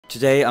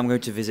Today I'm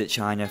going to visit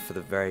China for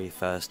the very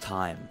first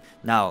time.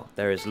 Now,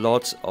 there is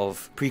lots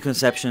of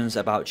preconceptions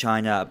about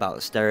China,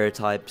 about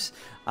stereotypes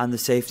and the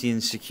safety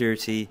and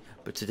security,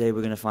 but today we're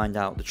going to find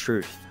out the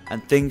truth.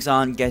 And things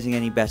aren't getting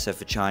any better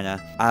for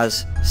China,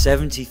 as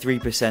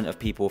 73% of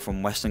people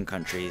from Western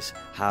countries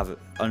have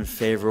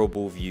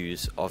unfavorable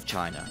views of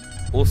China.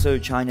 Also,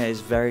 China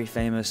is very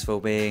famous for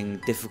being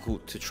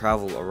difficult to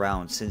travel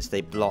around since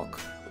they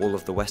block all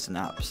of the Western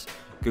apps.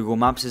 Google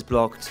Maps is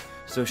blocked,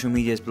 social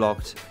media is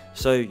blocked,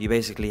 so you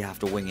basically have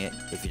to wing it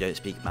if you don't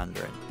speak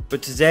Mandarin.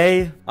 But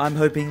today, I'm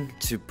hoping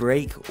to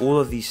break all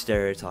of these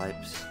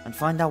stereotypes and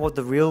find out what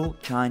the real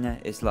China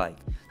is like.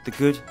 The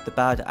good, the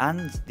bad,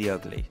 and the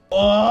ugly.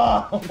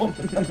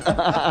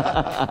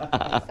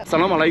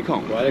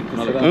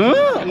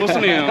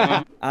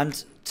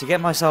 And to get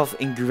myself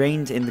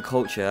ingrained in the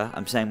culture,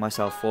 I'm setting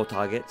myself 4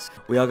 targets.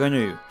 We are going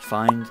to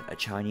find a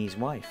Chinese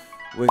wife.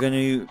 We're going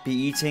to be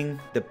eating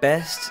the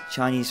best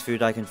Chinese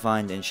food I can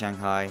find in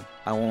Shanghai.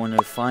 I want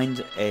to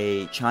find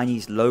a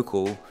Chinese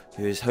local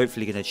who is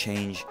hopefully going to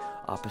change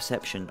our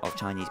perception of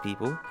Chinese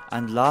people.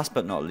 And last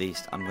but not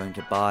least, I'm going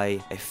to buy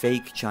a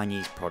fake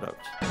Chinese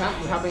product. We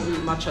haven't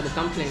eaten much of the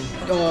dumpling.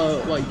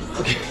 Well,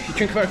 you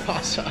drink very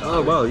fast.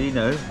 Oh, well, you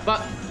know.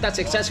 But that's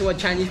exactly what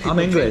Chinese people I'm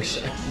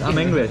English. drink. I'm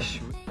English.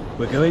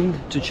 We're going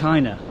to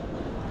China.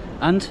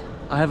 And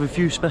I have a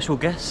few special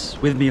guests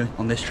with me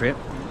on this trip.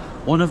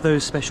 One of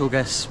those special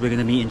guests we're going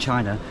to meet in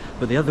China,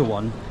 but the other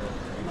one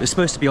is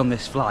supposed to be on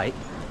this flight,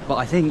 but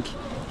I think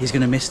he's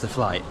going to miss the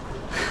flight.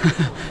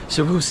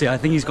 So we'll see. I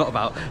think he's got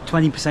about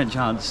 20%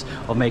 chance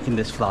of making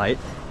this flight.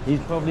 He's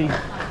probably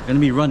going to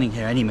be running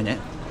here any minute,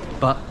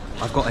 but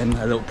I've got him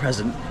a little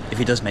present if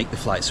he does make the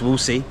flight, so we'll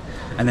see.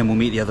 And then we'll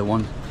meet the other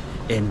one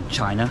in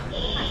China.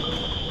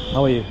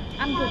 How are you?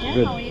 I'm good, yeah?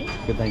 Good. How are you?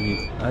 Good, thank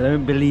you. I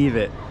don't believe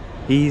it.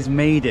 He's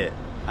made it,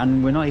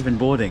 and we're not even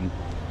boarding.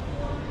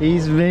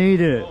 He's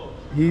made it.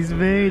 He's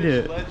made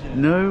it.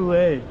 No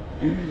way.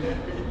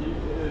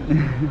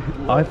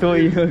 I thought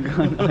you were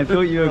gone. I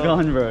thought you were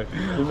gone, bro.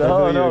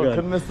 No,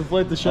 couldn't miss the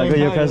flight to Shanghai. I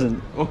got your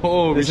present.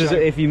 Oh, this is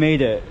if you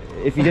made it.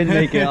 If you didn't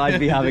make it, I'd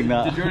be having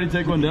that. Did you already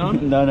take one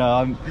down? No,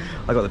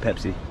 I got the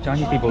Pepsi.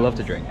 Chinese people love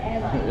to drink.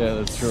 Yeah,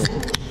 that's true.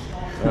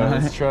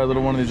 Let's try a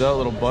little one of these out, a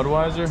little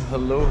Budweiser.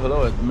 Hello,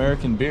 hello,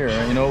 American beer.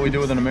 You know what we do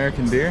with an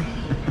American beer?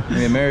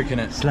 We American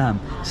it. Slam,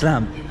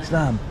 slam,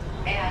 slam.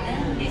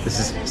 This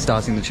is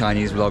starting the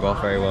Chinese vlog off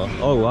very well.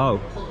 Oh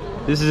wow.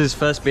 This is his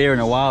first beer in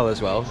a while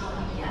as well.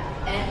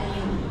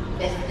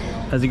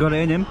 Has he got it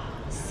in him?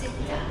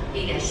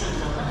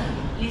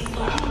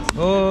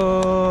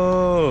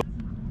 Oh!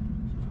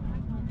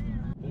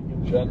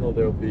 In general,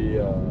 there'll be,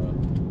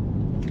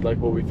 like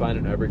what we find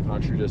in every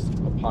country, just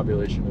a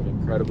population of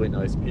incredibly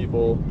nice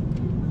people.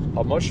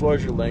 A much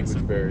larger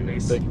language barrier.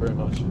 Thank you very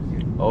much.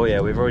 Oh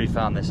yeah, we've already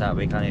found this out.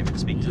 We can't even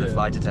speak to the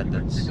flight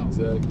attendants.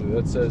 Exactly.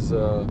 That says,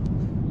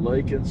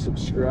 like and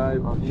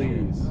subscribe,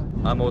 please.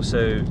 I'm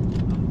also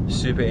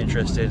super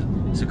interested.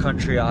 It's a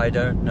country I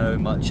don't know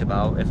much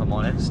about, if I'm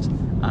honest.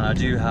 And I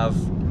do have,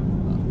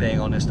 being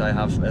honest, I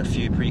have a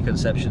few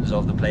preconceptions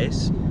of the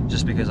place,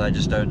 just because I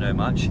just don't know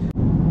much.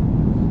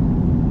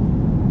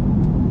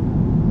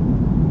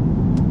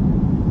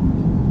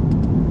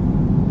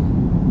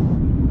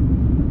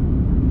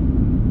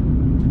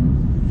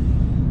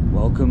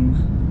 Welcome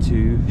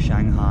to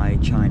Shanghai,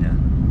 China.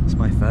 It's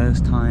my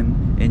first time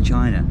in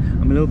China.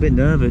 I'm a little bit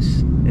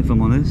nervous, if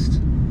I'm honest.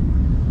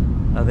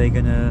 Are they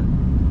gonna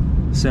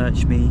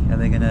search me? Are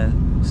they gonna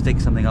stick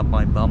something up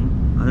my bum?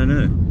 I don't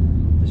know.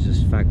 There's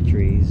just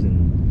factories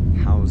and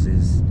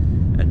houses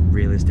and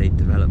real estate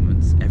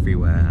developments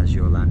everywhere as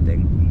you're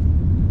landing.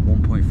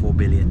 1.4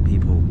 billion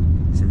people.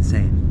 It's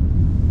insane.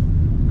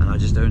 And I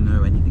just don't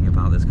know anything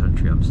about this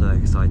country. I'm so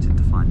excited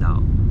to find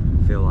out.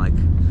 I feel like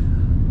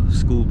a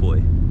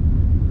schoolboy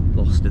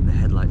lost in the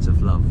headlights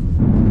of love.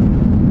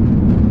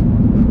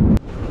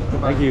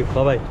 Thank you.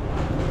 Bye bye.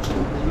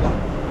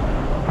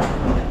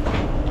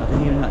 I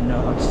don't even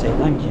know how to say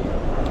thank you.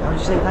 How do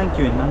you say thank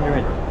you in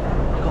Mandarin?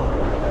 God,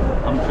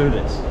 I'm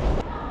clueless.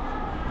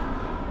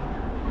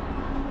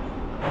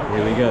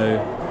 Here we go.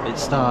 It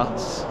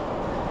starts.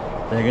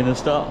 They're gonna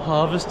start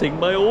harvesting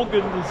my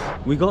organs.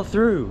 We got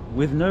through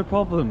with no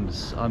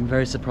problems. I'm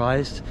very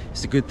surprised.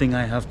 It's a good thing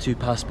I have 2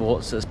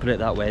 passports, let's put it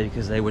that way,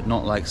 because they would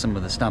not like some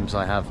of the stamps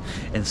I have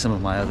in some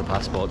of my other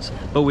passports.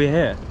 But we're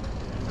here.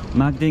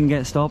 Mag didn't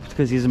get stopped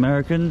because he's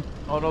American.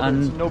 Oh no,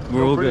 and there's no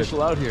British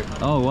allowed here.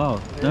 Oh wow.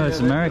 No, it's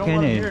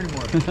American, they don't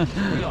want them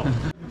here anymore.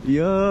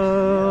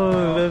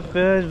 Yo, the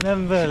third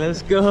member,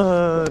 let's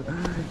go.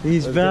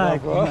 He's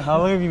back. How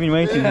long have you been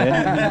waiting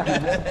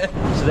here?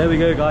 So there we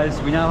go, guys.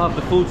 We now have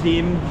the full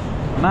team.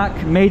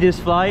 Mac made his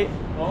flight.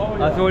 Oh,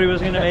 yeah. I thought he was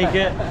going to make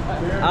it.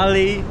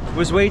 Ali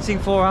was waiting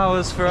 4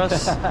 hours for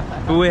us,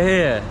 but we're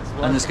here.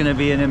 And it's going to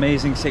be an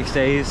amazing 6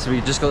 days.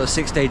 We just got a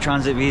 6-day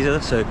transit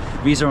visa, so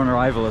visa on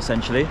arrival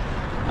essentially.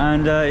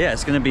 And yeah,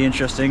 it's going to be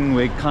interesting.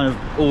 We're kind of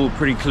all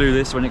pretty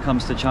clueless when it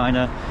comes to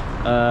China.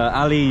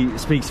 Ali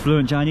speaks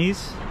fluent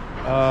Chinese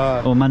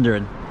or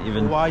Mandarin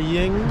even.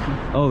 Ying,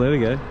 Oh, there we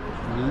go.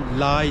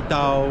 来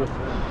到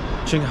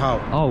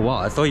Shanghai. Oh wow,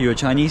 I thought you were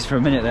Chinese for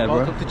a minute there, bro.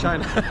 Welcome to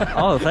China.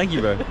 Oh, thank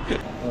you, bro.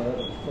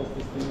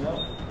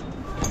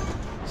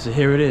 So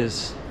here it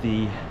is,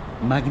 the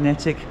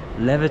magnetic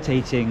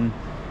levitating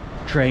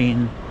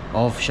train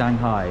of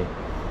Shanghai,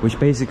 which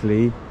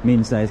basically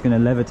means that it's going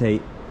to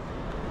levitate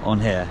on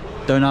here.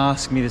 Don't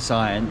ask me the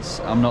science,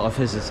 I'm not a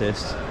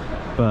physicist,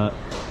 but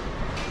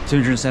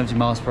 270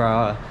 miles per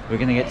hour, we're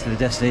going to get to the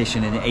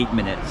destination in 8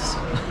 minutes.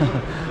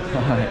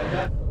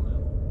 Alright.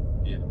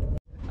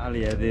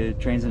 Alia, the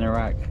trains in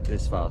Iraq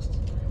this fast.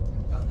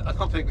 I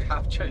don't think they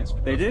have trains.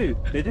 They do,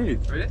 they do.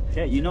 Really?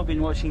 Yeah, you've not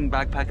been watching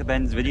Backpacker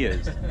Ben's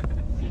videos.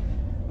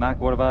 Mac,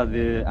 what about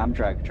the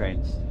Amtrak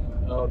trains?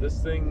 Oh, this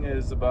thing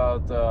is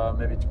about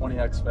maybe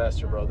 20x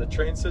faster, bro. The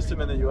train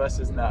system in the US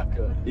is not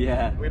good.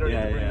 Yeah. We don't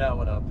need to bring that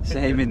one up.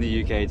 Same in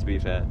the UK, to be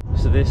fair.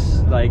 So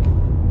this, like,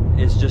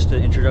 is just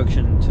an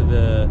introduction to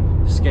the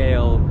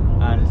scale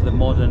and the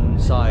modern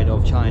side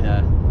of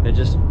China. They're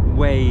just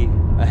way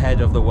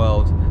ahead of the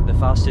world. The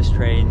fastest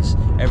trains,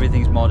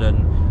 everything's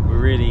modern. We're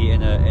really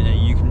in a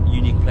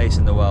unique place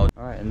in the world.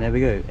 All right, and there we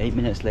go. 8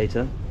 minutes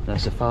later,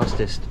 that's the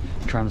fastest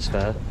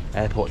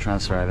airport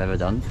transfer I've ever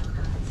done.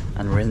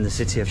 And we're in the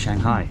city of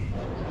Shanghai.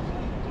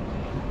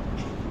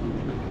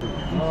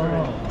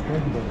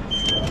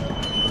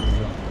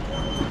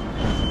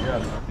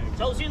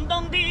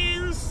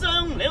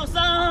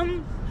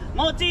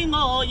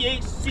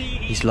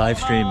 He's live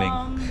streaming.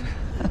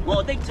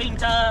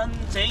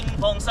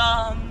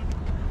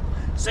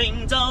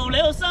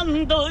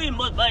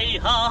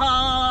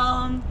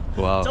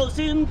 Wow. So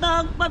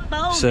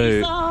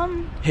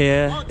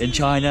here in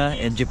China,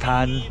 in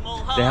Japan,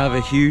 they have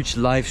a huge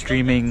live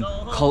streaming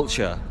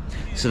culture.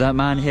 So that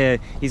man here,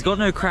 he's got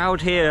no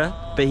crowd here,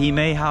 but he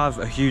may have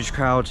a huge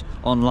crowd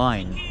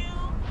online.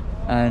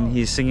 And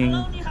he's singing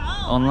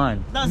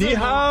online. Ni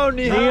hao,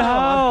 ni hao. Ni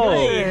hao.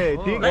 Okay.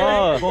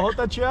 Oh. 我和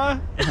大家。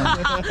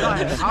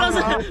但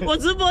是我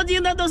直播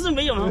间的都是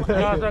没有人。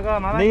这个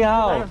麻烦你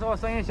好。说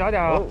声音小点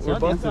啊，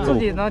自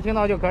己能听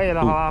到就可以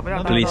了，好吧？不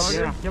要打扰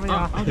别人，行不行？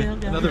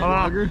好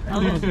吧。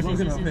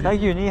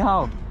Thank you， 你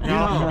好。你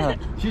好，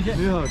谢谢。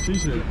你好，谢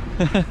谢。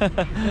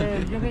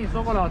已经跟你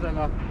说过了这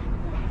个，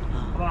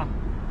好吧？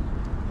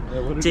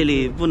这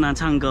里不能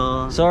唱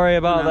歌。Sorry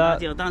about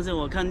that。但是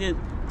我看见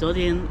昨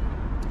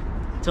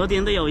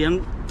天都有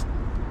人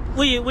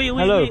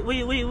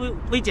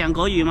会讲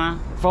国语吗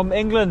 ？From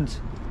England,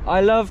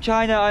 I love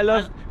China. I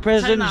love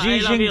President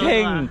Xi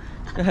Jinping.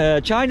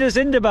 China's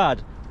Indabad.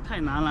 太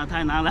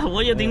难了，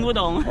我也听不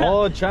懂。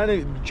Oh, China,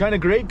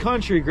 great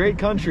country, great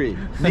country.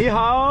 你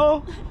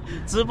好。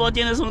直播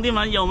间的兄弟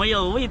们有没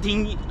有会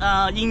听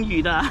英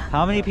语的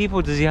 ？How many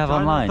people does he have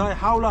online? 太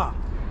好了。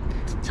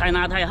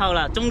China 太好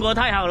了，中国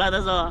太好了，他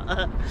说。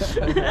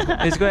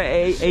He's got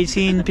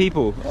 18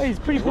 people. Oh, he's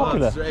pretty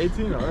popular.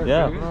 18, alright.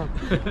 Yeah.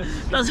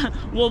 但是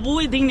我不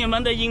会听你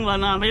们的英文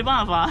啊，没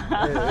办法。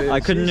I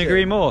couldn't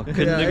agree more.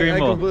 Couldn't agree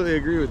more. I completely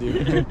agree with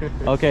you.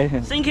 Okay.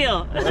 Thank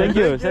you. Thank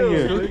you.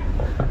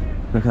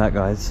 Look at that,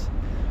 guys.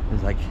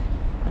 There's like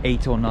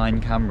 8 or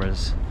 9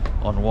 cameras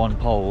on one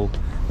pole.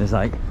 There's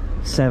like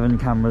 7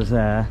 cameras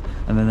there,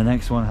 and then the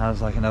next one has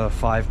like another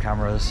 5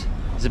 cameras.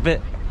 It's a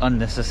bit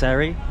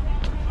unnecessary.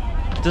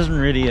 It doesn't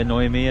really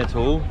annoy me at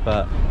all,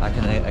 but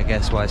I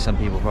guess why some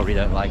people probably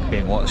don't like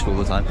being watched all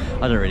the time.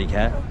 I don't really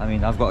care. I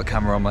mean, I've got a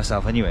camera on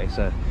myself anyway,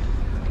 so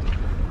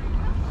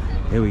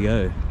here we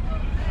go.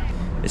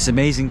 It's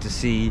amazing to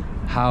see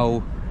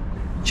how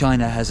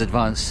China has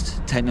advanced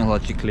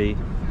technologically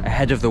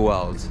ahead of the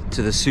world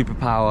to the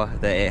superpower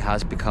that it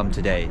has become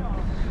today.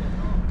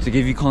 To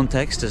give you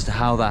context as to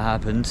how that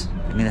happened,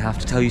 I'm going to have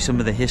to tell you some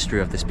of the history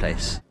of this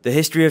place. The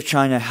history of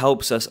China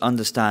helps us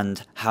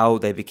understand how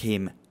they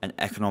became an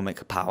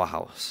economic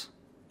powerhouse.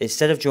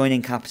 Instead of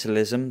joining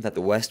capitalism that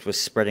the West was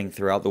spreading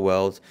throughout the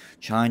world,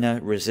 China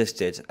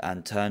resisted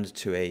and turned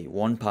to a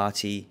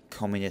one-party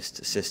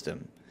communist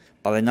system.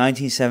 By the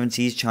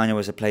 1970s, China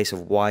was a place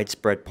of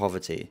widespread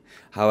poverty.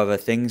 However,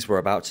 things were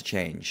about to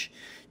change.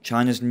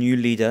 China's new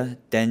leader,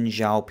 Deng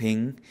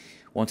Xiaoping,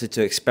 wanted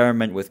to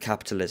experiment with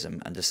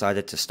capitalism and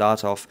decided to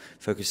start off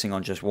focusing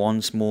on just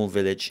one small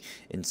village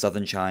in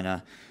southern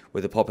China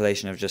with a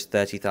population of just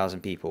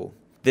 30,000 people.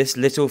 This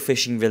little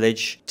fishing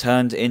village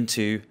turned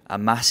into a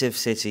massive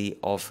city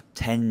of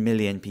 10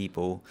 million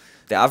people.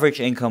 The average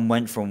income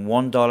went from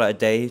 $1 a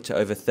day to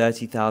over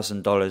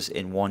 $30,000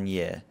 in 1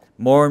 year.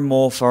 More and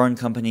more foreign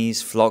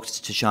companies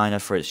flocked to China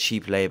for its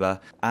cheap labor,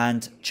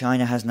 and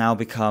China has now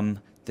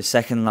become the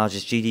second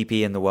largest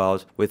GDP in the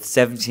world, with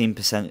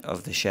 17%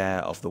 of the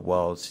share of the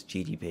world's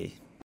GDP.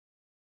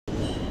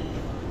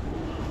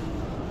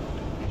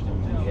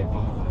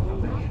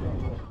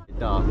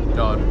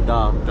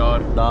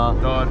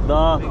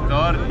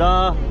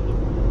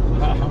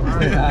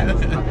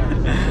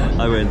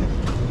 I win.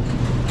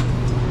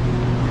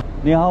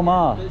 Ni hao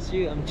ma. Nice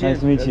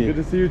to meet you. Good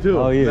to see you too.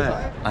 How are you?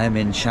 I am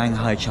in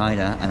Shanghai,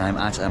 China, and I'm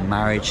at a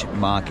marriage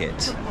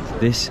market.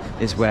 This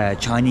is where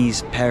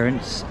Chinese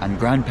parents and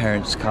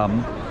grandparents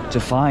come to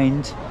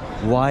find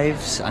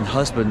wives and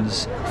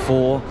husbands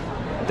for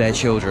their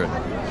children.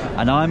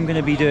 And I'm going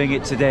to be doing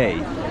it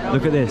today.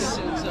 Look at this.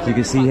 So you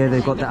can see here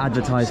they've got the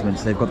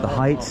advertisements. They've got the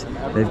height,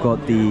 they've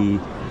got the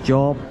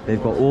job,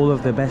 they've got all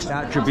of the best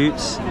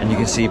attributes. And you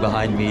can see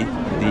behind me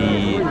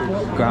the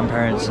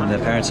grandparents and their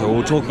parents are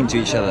all talking to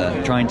each other,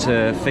 trying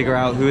to figure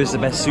out who is the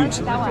best suit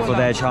for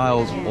their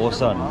child or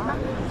son.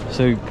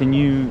 So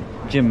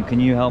Jim, can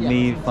you help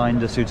me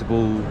find a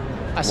suitable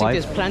I think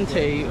there's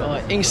plenty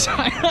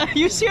inside. Are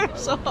you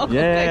serious?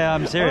 Okay. Yeah,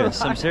 I'm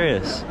serious. I'm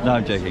serious. No,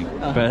 I'm joking.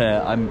 But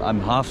I'm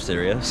half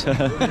serious.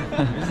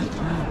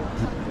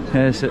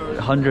 There's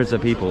hundreds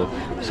of people.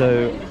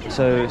 So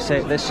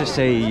let's just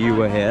say you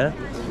were here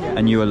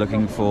and you were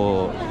looking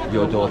for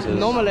your daughters.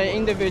 Normally,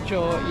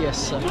 individual,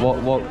 yes.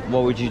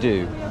 What would you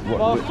do?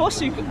 Well,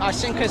 first, I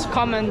think it's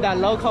common that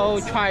local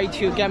try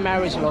to get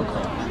married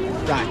local.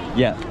 Right.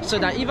 Yeah. So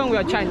that even we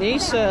are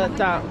Chinese,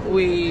 that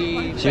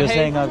we. So you're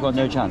saying I've got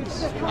no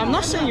chance? I'm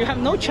not saying you have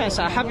no chance.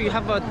 You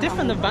have a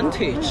different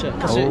advantage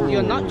because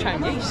you're not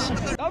Chinese.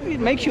 That would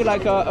make you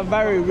like a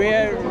very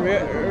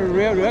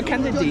rare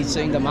candidate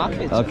in the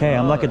market. Okay,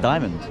 I'm like a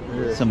diamond,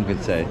 some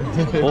could say,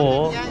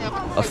 or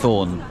a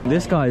thorn.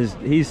 This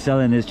he's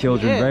selling his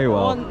children very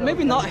well. Or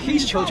maybe not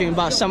his children,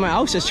 but someone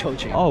else's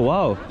children. Oh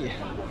wow. Yeah.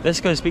 Let's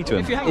go speak to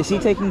him. Is he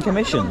taking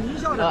commission?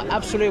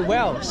 Absolutely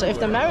well. So if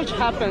the marriage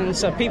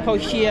happens, people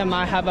here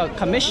might have a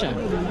commission.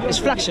 It's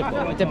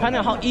flexible, depending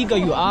on how eager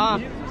you are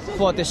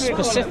for the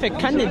specific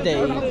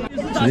candidate.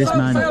 So this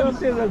man,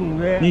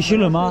 你去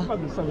了吗？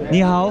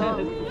你好。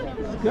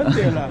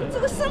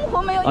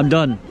I'm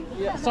done.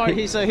 Sorry,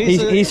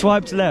 he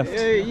swiped left.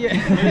 Yeah.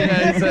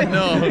 He said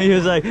no. He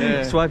was like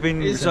swiping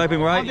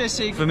right.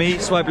 For me,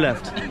 swipe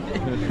left.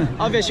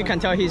 Obviously, you can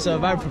tell he's a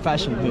very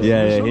professional.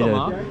 Yeah, he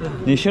did.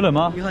 你去了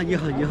吗？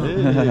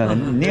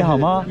你好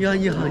吗？你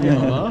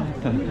好。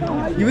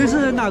你们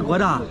是哪国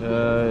的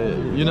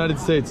？United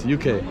States,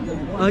 UK.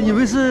 你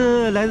们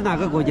是来自哪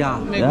个国家？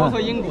美国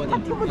和英国的。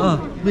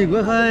美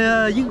国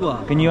和英国。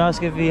Can you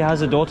ask if he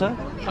has a daughter?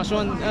 他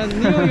说，你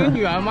有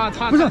女儿吗？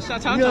他不是，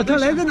他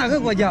来自哪个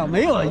国家？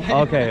没有。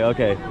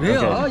Okay. 没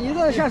有，一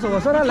个下手，我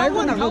说他来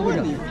自哪个国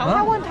家？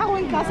他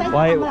问高三。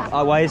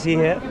Why is he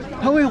here?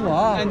 他问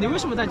我。你为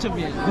什么在这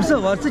边？不是，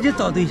我自己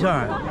找对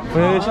象。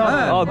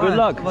Oh, good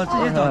luck. 我自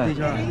己找对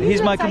象。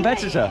He's my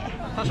competitor.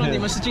 他说你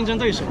们是竞争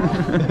对手。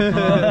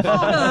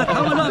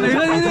他们那每个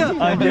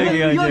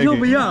人要求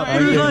不一样，不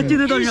是说竞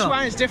争对手。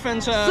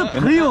是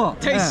朋友。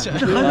Taste。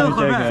是合作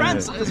伙伴。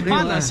Friends is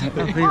partners。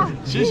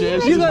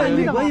一个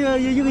美国，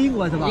一个英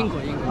国是吧？英国。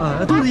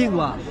都是英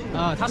国。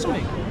他是美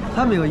国。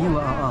他没有英国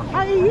啊。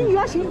英语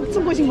要行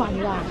中国行吗？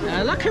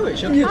那开玩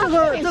笑。你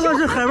这个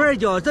是海外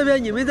脚，这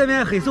边你们这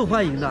边很受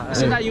欢迎的。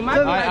现在有吗？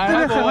这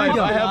边海外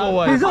脚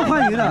很受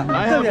欢迎的。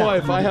I have a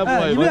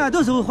wife. 你们俩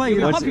都受欢迎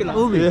的。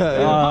欧美。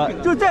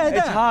就这一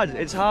代。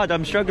It's hard.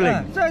 I'm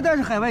struggling. 这一代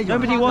是海外脚。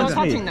Nobody wants me.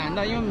 他挺难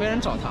的，因为没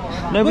人找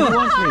他。Nobody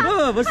wants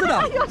me. 不是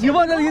的，你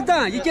往这里一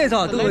站，一介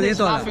绍都有人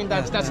找。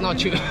That's not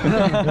true.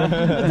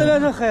 这边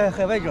是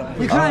海外脚，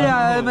你看一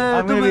下。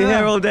I'm gonna be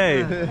here all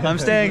day. I'm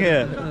staying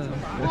here.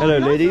 Hello,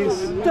 ladies.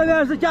 这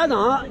边是家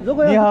长，如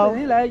果要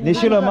人来，你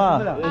去了吗？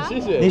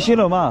谢谢。你去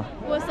了吗？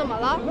我怎么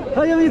了？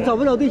他因为找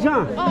不着对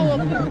象。No。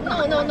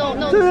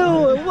这是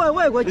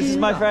外国精英。This is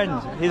my friend.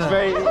 He's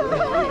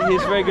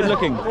very good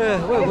looking.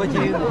 外国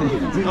精英。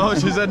Oh,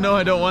 she said no.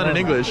 I don't want it in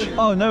English.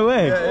 Oh, no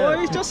way.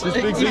 He just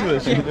speaks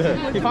English.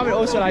 He probably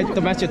also like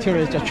domestic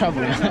tourists just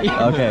traveling.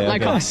 Okay.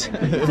 Like us.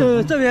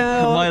 这边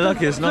My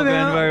luck is not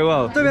going very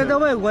well. 这边在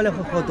外国的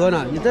好多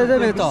呢，你在这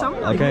边找，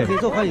 Okay. 很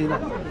受欢迎的。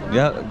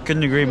Yeah,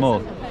 couldn't agree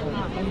more.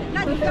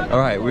 All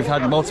right, we've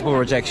had multiple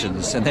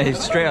rejections, and they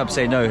straight up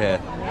say no here.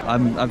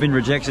 I've been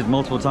rejected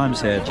multiple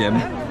times here, Jim.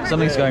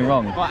 Something's going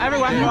wrong. Well,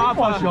 everyone grew up.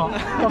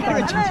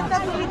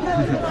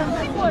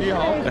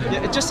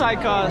 Just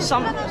like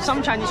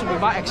some Chinese will be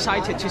very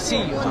excited to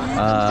see you.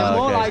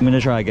 Okay. I'm gonna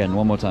try again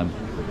one more time.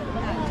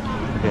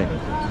 Okay.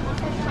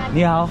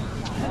 你好，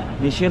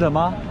你去了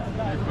吗？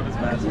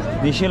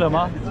你去了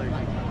吗？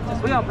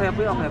不要拍。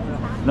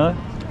 No?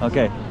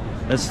 Okay.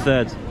 That's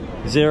third.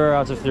 0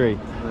 out of 3.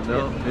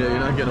 No, yeah, you're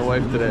not getting a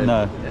wife today.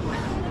 No.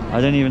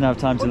 I don't even have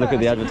time to look at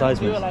the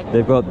advertisements.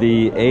 They've got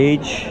the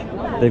age,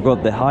 they've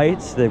got the height,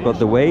 they've got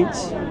the weight.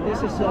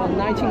 This is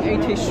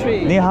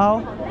 1983. 你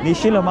好，你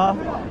去了吗?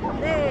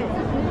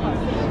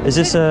 Is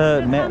this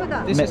a...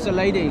 This is a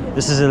lady.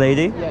 This is a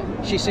lady? Yeah.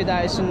 She said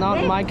that it's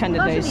not my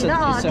candidate, it's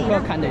her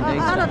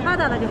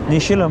candidate. 你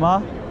去了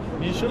吗?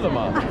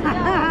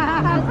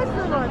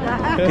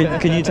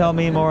 Can you tell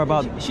me more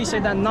about... She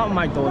said that not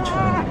my daughter.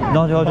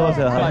 Not your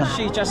daughter? But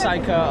she's just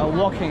like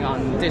working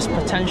on this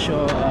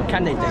potential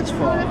candidates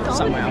for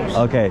somewhere else.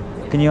 Okay.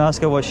 Can you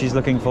ask her what she's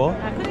looking for?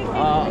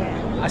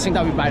 I think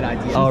that would be a bad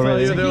idea. Oh,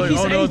 really?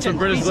 He's no, it's a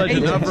British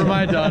legend. Not for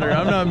my daughter.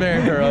 I'm not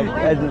marrying her up.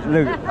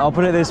 Look, I'll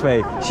put it this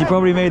way. She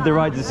probably made the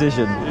right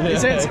decision.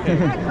 Is it?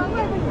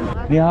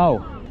 你好，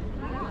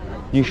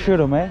你去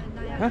了没？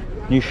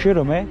你去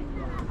了没？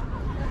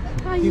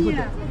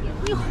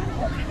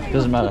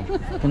 Doesn't matter.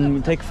 Can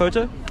we take a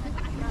photo?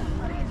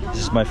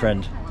 This is my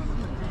friend.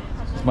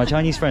 It's my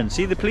Chinese friend.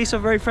 See, the police are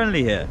very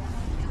friendly here.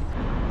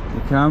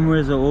 The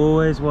cameras are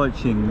always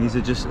watching. This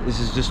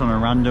is just on a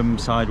random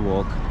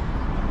sidewalk.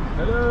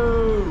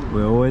 Hello!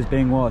 We're always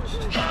being watched.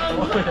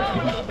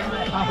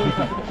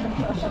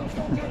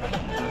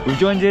 We've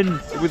joined in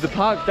with the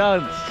park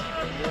dance.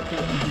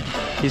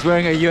 He's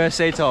wearing a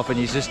USA top and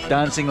he's just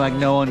dancing like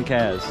no one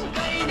cares.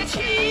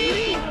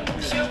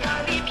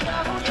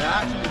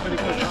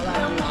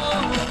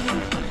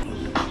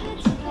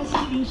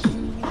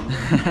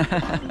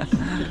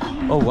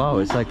 Oh wow,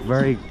 it's like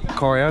very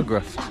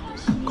choreographed.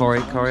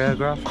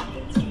 Choreographed?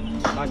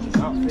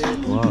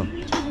 Wow.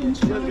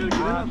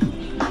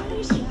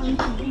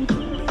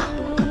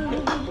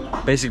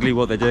 Basically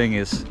what they're doing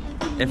is,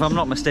 if I'm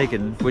not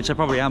mistaken, which I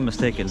probably am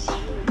mistaken,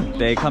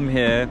 they come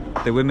here,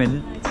 the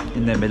women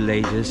in their middle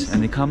ages,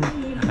 and they come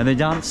and they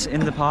dance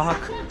in the park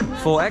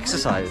for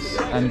exercise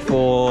and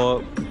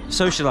for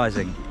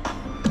socializing.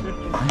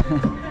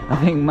 I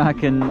think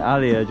Mac and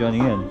Ali are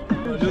joining in.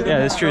 Yeah,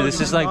 that's true.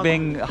 This is like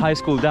being high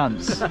school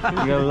dance. You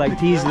gotta like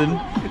tease them.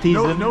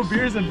 No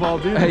beers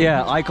involved either.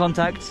 Yeah, eye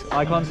contact.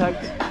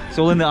 It's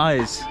all in the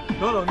eyes.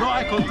 No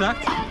eye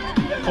contact.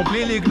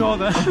 Completely ignore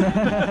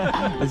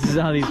that. This is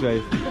Ali's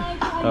face.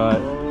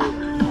 Alright.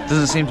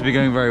 Doesn't seem to be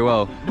going very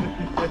well.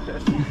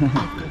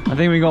 I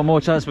think we got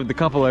more chance with the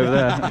couple over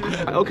there.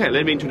 Okay,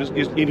 let me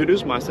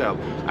introduce myself.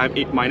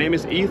 My name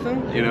is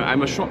Ethan. You know,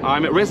 I'm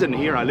a resident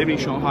here. I live in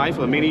Shanghai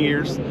for many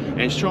years,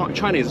 and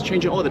China is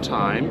changing all the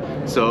time.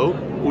 So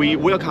we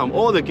welcome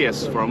all the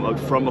guests from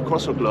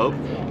across the globe.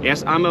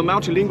 Yes, I'm a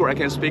multilingual. I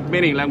can speak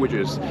many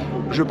languages.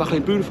 Je parle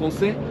un peu de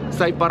français.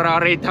 Sai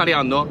parlare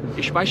italiano.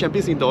 Ich spreche ein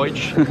bisschen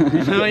Deutsch.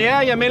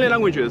 Yeah, many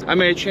languages. I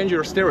may change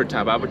your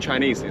stereotype about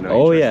Chinese. You know.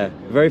 Oh yeah,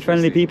 very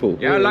friendly people.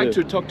 Yeah, I like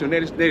to talk to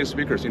native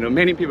speakers. You know,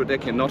 many people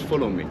that cannot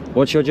follow me.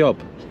 What's your job?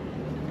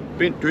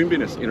 Doing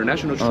business,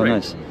 international trade. Oh,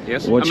 nice.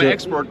 Yes, What's I'm an your...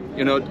 export.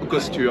 You know,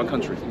 goes to your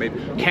country. Maybe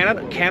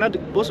Canada,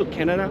 also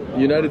Canada.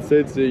 United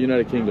States,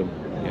 United Kingdom.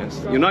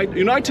 Yes,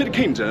 United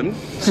Kingdom.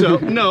 So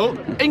no,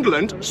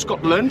 England,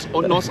 Scotland,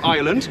 or North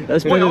Ireland.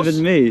 That's better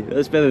than me.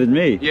 That's better than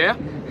me. Yeah.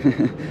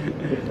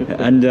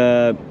 And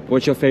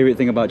what's your favorite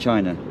thing about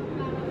China?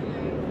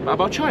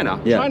 About China?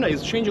 Yeah. China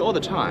is changing all the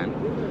time.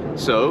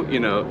 So, you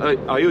know,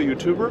 are you a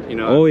YouTuber? You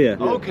know. Oh yeah.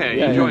 Okay,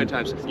 yeah, enjoy yeah.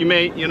 times. You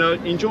may, you know,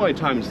 enjoy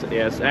times.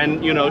 Yes,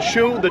 and you know,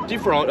 show the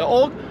different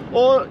all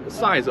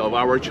sides of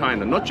our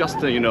China, not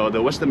just you know the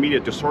Western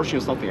media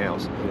distortion something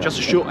else. Just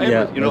show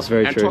everything, you know,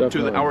 and true. talk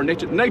to our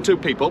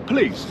native people.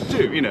 Please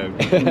do, you know.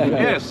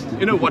 Yes,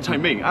 you know what I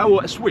mean. I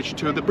will switch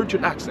to the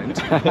British accent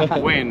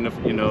when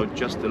you know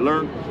just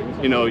learn.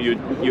 You know,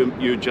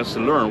 you just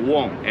learn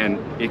one and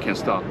it can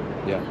stop.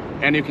 Yeah.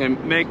 And you can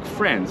make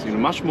friends, you know,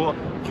 much more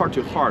heart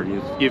to heart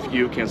if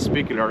you can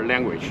speak their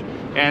language.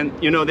 And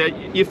you know that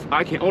if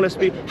I can only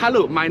speak,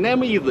 hello, my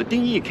name is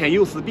Ding Yi, can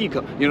you speak?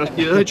 You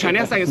know,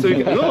 Chinese I can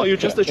speak. No, you're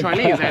just a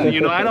Chinese, and you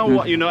know I don't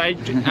want. You know,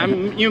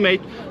 you may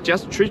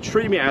just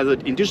treat me as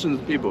an indigenous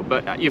people.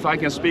 But if I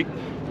can speak,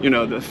 you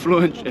know, the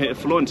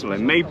fluently,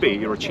 maybe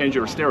you'll change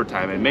your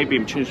stereotype and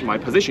maybe change my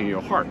position in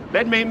your heart.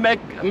 Let me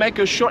make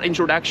a short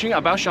introduction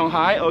about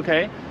Shanghai.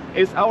 Okay.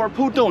 It's our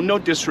Pudong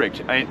Node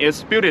district, and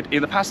it's built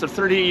in the past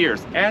 30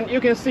 years. And you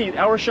can see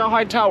our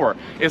Shanghai Tower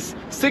is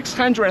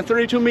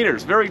 632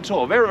 meters, very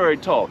tall, very, very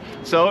tall.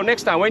 So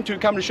next time when you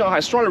come to Shanghai, I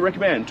strongly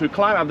recommend to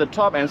climb up the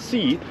top and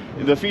see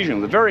the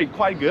vision. Very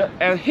quite good.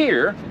 And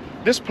here,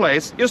 this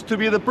place used to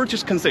be the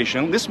British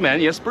concession. This man,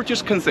 yes,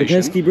 British concession.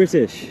 Pesky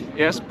British.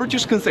 Yes,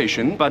 British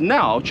concession. But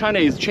now China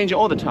is changing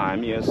all the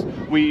time. Yes,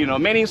 we, you know,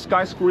 many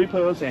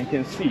skyscrapers and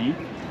can see.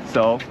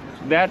 So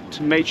that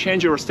may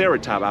change your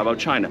stereotype about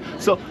China.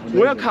 So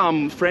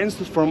welcome friends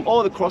from all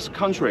across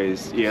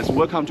countries. Yes,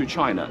 welcome to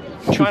China.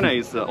 China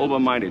is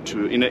open-minded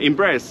to, you know,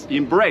 embrace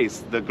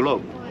the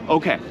globe.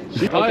 Okay.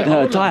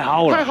 太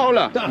好了。太好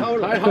了。太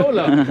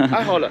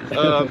好了。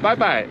拜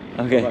拜。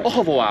Okay. Au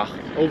revoir.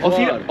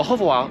 Au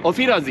revoir. Auf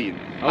Wiedersehen.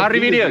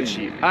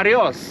 Arrivederci.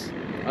 Adios.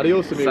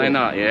 Adios, amigo.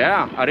 Sayonara.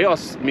 Yeah.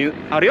 Adios.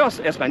 Adios.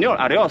 Español.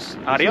 Adios.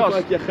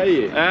 Adios.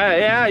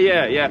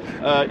 Yeah.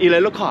 إلى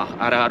اللقاء.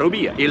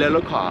 عربية. إلى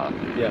اللقاء.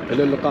 Yeah.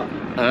 إلى اللقاء.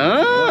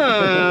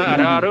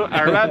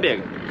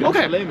 Arabic.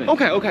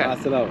 Okay.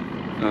 Assalam.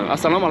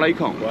 Assalamu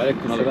alaikum. Wa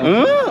alaikum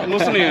assalam.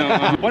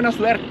 Muslim. Buena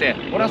suerte.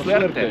 Buena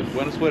suerte.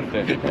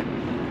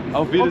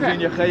 Auf Wiedersehen,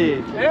 ya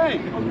khayi. Hey.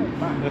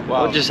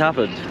 What just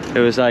happened? It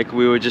was like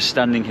we were just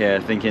standing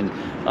here thinking,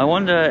 I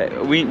wonder,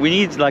 we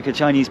need like a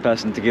Chinese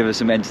person to give us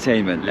some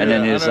entertainment. And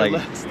then it's like,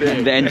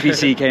 the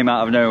NPC came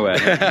out of nowhere.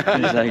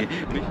 It's like,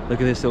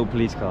 look at this old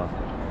police car.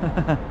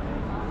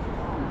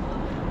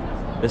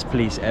 There's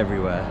police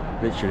everywhere,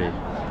 literally.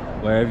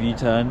 Wherever you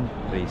turn,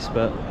 police.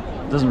 But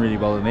it doesn't really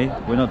bother me.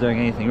 We're not doing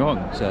anything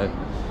wrong, so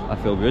I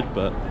feel good.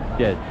 But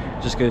yeah,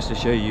 just goes to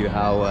show you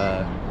how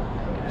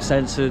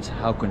censored,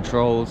 how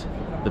controlled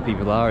the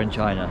people are in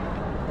China.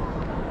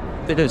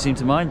 They don't seem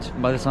to mind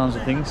by the sounds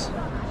of things.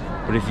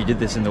 But if you did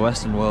this in the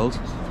Western world,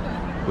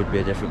 it would be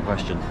a different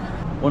question.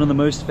 One of the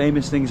most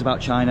famous things about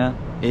China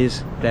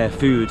is their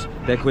food,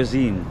 their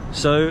cuisine.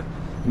 So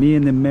me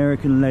and the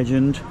American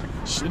legend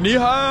Ni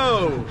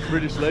hao,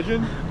 British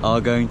legend. are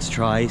going to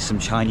try some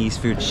Chinese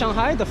food.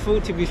 Shanghai, the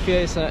food to be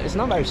fair is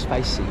not very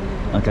spicy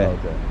Okay.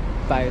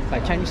 by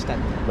Chinese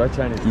standard. By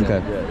Chinese.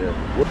 Okay.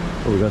 Yeah.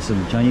 Oh, we got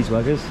some Chinese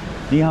workers.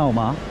 Ni hao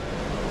ma.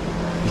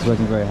 He's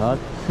working very hard.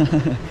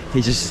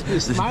 He just.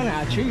 He's smiling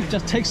at you. It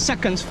just takes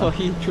seconds for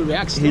him to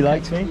react. He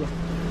likes me.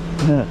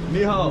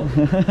 Ni hao.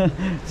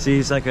 See,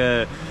 he's like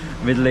a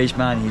middle-aged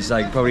man. He's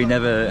like probably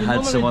never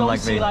had someone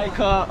like me.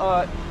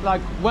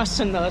 Like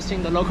Westerners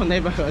in the local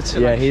neighborhoods.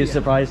 Yeah, like he was here.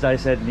 surprised I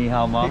said ni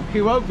hao ma.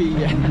 He will be.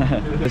 Yeah.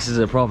 This is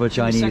a proper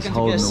Chinese second to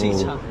hole in get the a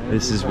seat, wall. huh?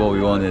 This is what we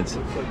wanted.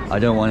 I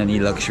don't want any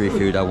luxury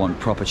food. I want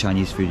proper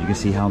Chinese food. You can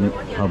see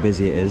how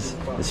busy it is.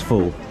 It's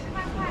full,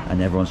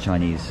 and everyone's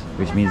Chinese,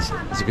 which means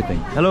it's a good thing.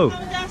 Hello.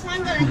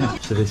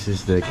 So this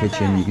is the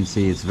kitchen. You can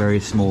see it's a very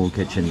small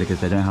kitchen because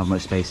they don't have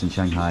much space in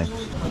Shanghai.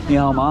 Ni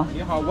hao ma.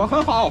 你好，我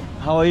很好。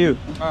 How are you?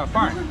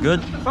 Fine.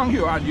 Good. Thank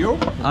you. And you?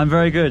 I'm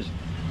very good.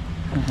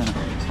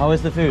 How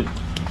is the food?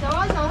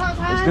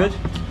 It's good.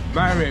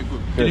 Very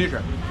good. Good.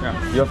 Delicious.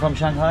 Yeah. You're from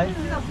Shanghai?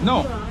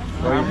 No.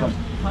 Where are you from?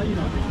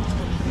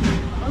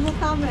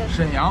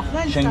 沈阳，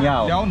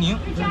 Shenyao. 辽宁。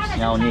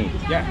 Liaoning.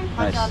 Yeah.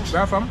 Nice.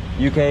 Where from?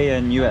 UK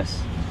and US.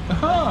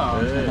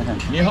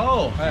 Ni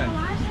hao. Hey,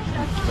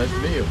 Nice to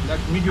meet you.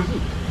 nice to meet you too.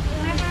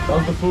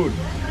 How's the food?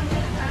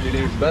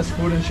 Best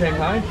food in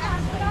Shanghai?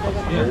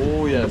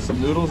 Oh yeah, some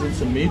noodles and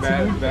some meat.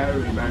 Very,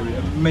 very, very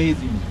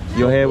amazing.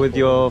 You're here with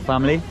your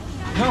family?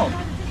 No,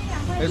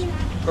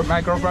 it's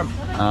my girlfriend.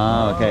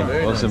 Ah, okay.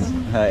 very Awesome.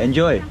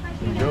 Enjoy.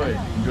 Enjoy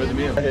the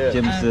meal.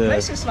 Jim's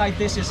Places like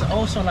this is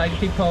also like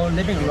people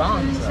living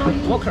around,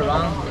 walk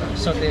around,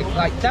 so they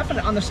like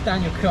definitely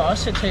understand your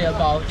curiosity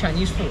about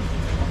Chinese food,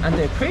 and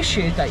they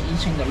appreciate that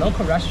eating the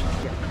local restaurant.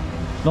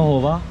 弄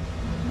好吧?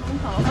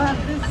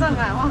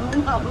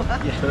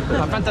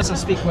 My friend doesn't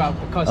speak well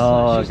because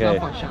Oh, she's okay.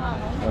 not from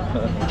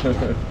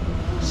Shanghai.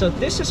 So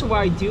this is what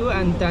I do,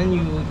 and then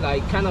you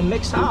like kind of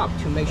mix up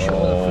to make sure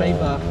the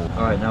flavor.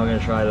 Alright, now we're going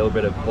to try a little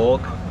bit of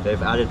pork.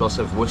 They've added lots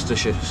of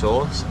Worcestershire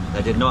sauce.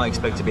 I did not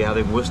expect to be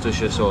having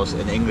Worcestershire sauce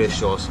and English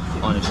sauce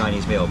on a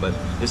Chinese meal, but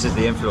this is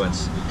the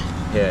influence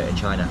here in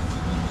China.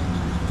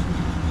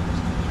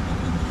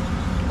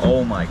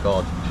 Oh my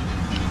god.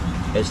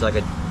 It's like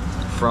a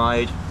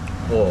fried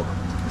pork.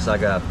 It's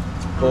like a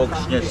pork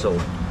schnitzel.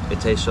 It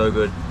tastes so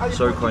good,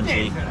 so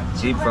crunchy,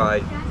 deep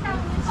fried.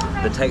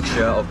 The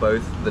texture of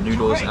both the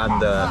noodles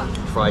and the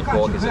fried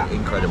pork is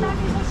incredible.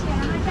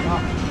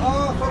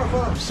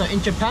 So in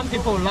Japan,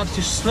 people love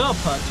to slurp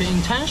to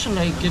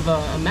intentionally give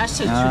a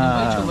message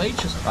to the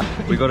waitress.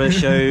 We gotta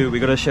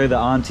show the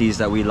aunties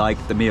that we like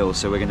the meal,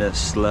 so we're gonna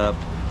slurp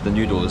the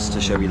noodles to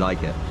show we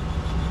like it.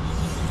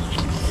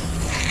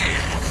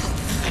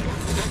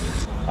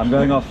 I'm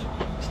going off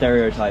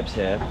stereotypes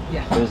here.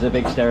 Yeah. There's a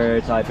big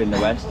stereotype in the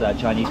West that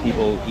Chinese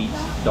people eat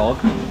dog.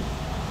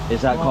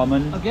 Is that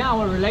common? Again, I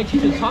will relate to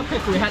the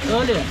topic we had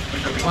earlier.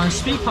 When I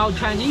speak about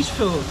Chinese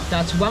food,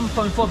 that's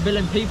 1.4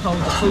 billion people,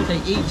 the food they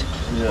eat.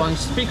 Yeah. When I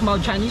speak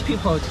about Chinese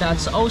people,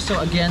 that's also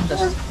again the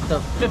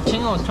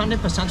 15 or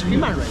 20%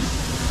 human rate.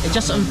 It's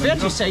just unfair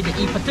to say they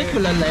eat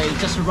particularly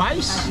just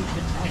rice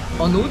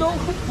or noodle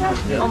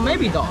or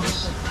maybe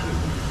dogs.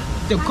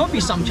 There could be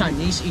some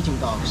Chinese eating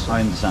dogs.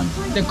 I understand.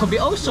 There could be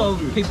also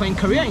people in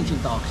Korea eating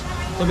dogs.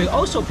 There will be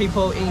also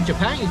people in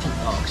Japan eating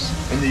dogs.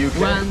 In the UK.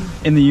 When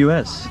In the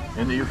US?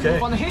 In the UK.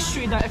 from the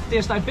history that if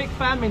there's like big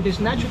famine, there's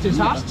natural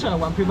disaster,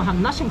 when people have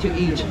nothing to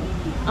eat,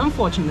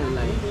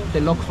 unfortunately,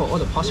 they look for all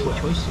the possible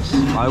choices.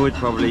 I would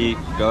probably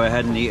go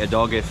ahead and eat a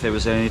dog if there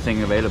was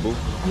anything available.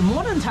 In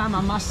modern time,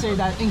 I must say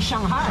that in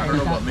Shanghai,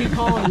 that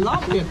people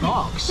love their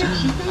dogs,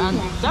 and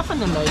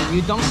definitely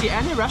you don't see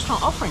any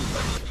restaurant offering it.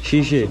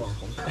 Shishi.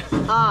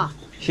 Ah,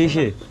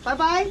 Shishi. bye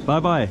bye. Bye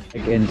bye.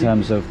 In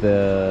terms of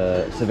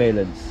the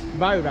surveillance.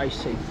 Very, very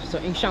safe. So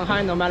in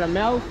Shanghai, no matter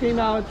male,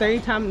 female,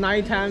 daytime,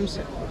 night times,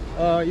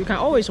 you can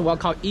always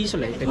walk out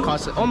easily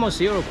because almost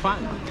zero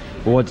crime.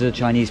 What do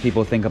Chinese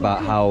people think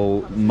about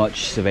how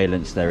much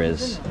surveillance there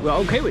is? We're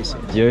okay with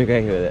it. You're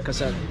okay with it?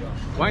 Because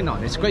why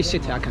not? It's a great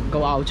city. I can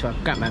go out to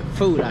get my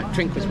food and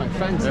drink with my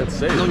friends. That's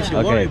safe. Don't need to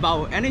Okay. worry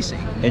about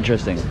anything.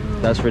 Interesting.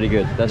 That's really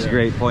good. That's a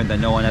great point that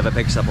no one ever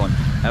picks up on.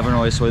 Everyone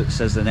always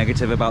says the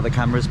negative about the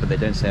cameras, but they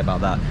don't say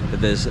about that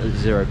there's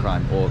zero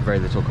crime or very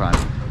little crime.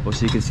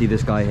 Also, you can see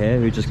this guy here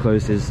who just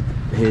closed his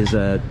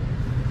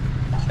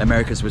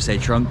Americans would say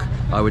trunk,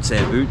 I would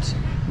say a boot.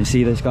 You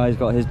see this guy's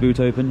got his boot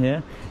open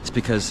here? It's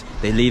because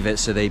they leave it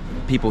so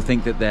people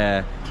think that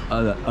they're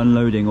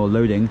unloading or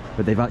loading,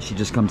 but they've actually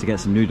just come to get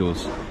some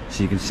noodles.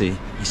 So you can see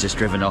he's just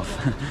driven off.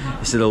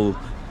 It's a little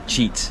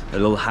cheat, a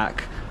little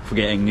hack for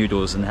getting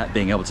noodles and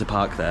being able to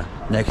park there.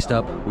 Next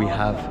up, we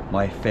have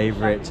my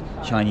favorite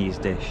Chinese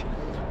dish,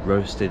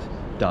 roasted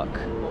duck.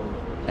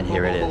 And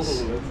here it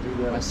is.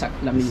 One sec,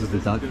 let me. This is the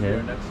duck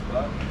here. Next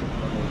spot. I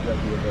don't know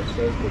exactly what that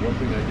says, but one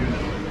thing I do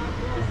know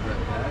is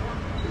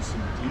that is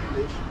some deep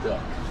dish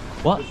duck.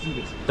 What? Let's do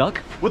this.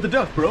 Duck? With the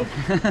duck, bro.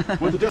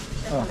 With the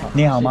duck.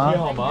 Ni hao ma. Ni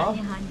hao ma.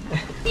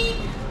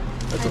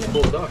 That's a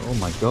full duck. Oh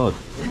my god.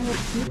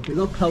 If you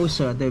look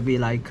closer, there'll be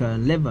like a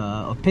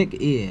liver or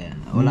pig ear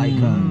or like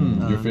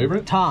your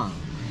favorite? tongue.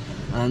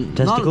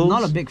 Testicles?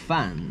 Not a big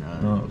fan.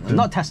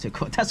 Not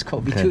testicle. Testicle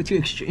would be too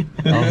extreme.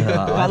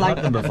 But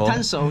like the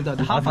potential,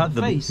 the half of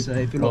the face.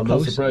 If you look no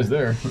closer. surprise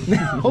there.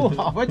 Oh,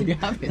 where did you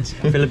have it?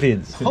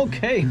 Philippines.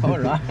 Okay, all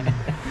right.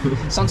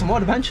 Sounds more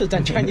adventurous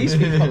than Chinese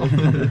people.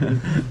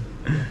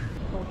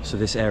 So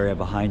this area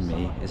behind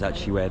me is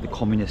actually where the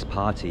Communist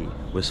Party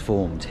was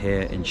formed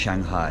here in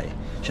Shanghai.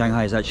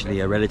 Shanghai is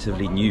actually a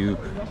relatively new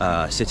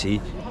city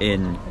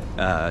in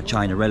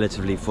China,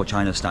 relatively for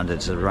China's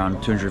standards,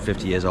 around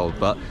 250 years old,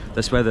 but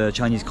that's where the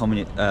Chinese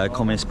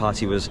Communist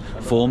Party was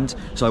formed.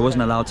 So I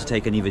wasn't allowed to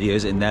take any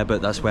videos in there,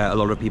 but that's where a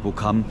lot of people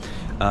come,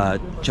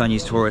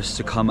 Chinese tourists,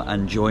 to come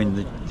and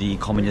join the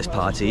Communist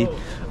Party.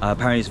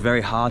 Apparently it's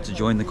very hard to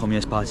join the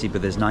Communist Party,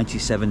 but there's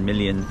 97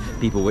 million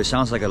people, which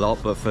sounds like a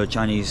lot, but for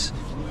Chinese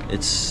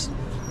it's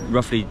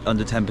roughly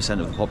under 10%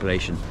 of the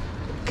population.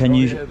 Can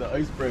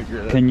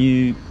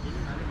you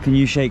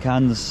shake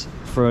hands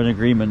for an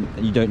agreement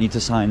and you don't need to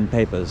sign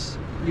papers?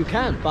 You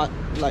can, but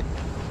like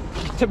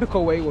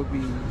typical way would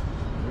be.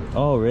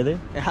 Oh really?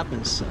 It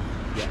happens.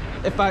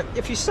 Yeah.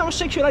 If you sound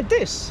shake you like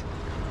this,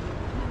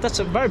 that's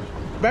a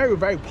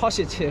very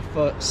positive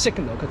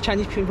signal, because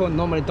Chinese people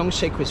normally don't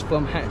shake with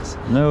firm hands.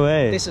 No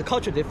way. There's a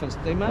cultural difference.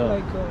 They might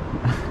like.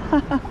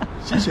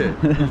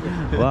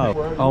 Wow.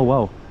 Oh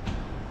wow.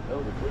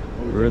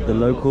 We're at the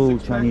local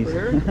Chinese.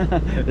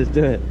 Let's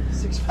do it.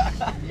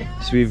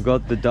 So we've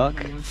got the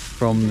duck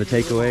from the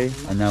takeaway,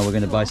 and now we're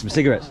going to buy some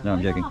cigarettes. No,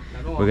 I'm joking.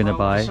 We're going to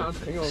buy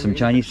some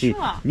Chinese tea.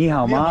 Ni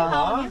hao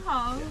ma.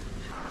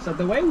 So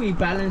the way we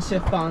balance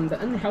it on the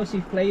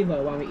unhealthy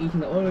flavor when we're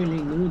eating the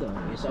oily noodle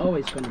is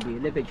always going to be a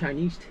little bit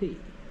Chinese tea.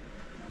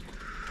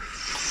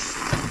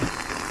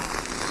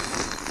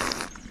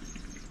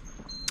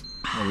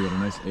 Oh, we got a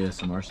nice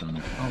ASMR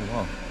sound. Oh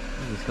wow.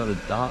 He's got a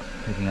dart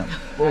picking up.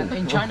 And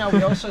in China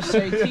we also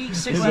say tea,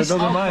 cigarettes,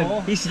 alcohol.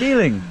 He's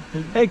stealing.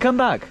 Hey, come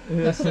back.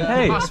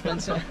 Hey,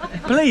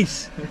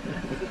 police.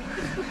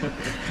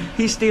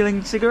 He's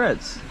stealing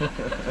cigarettes.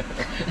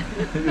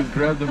 He just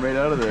grabbed them right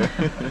out of there.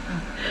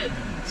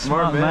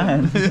 Smart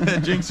man.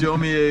 Jinx, you owe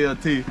me a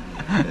tea.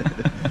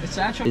 It's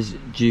actually.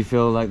 Do you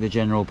feel like the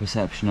general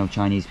perception of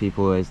Chinese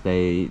people is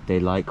they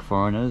like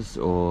foreigners,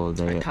 or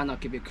they? I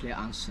cannot give you a clear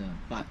answer,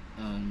 but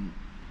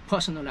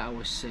personally I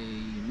would say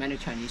many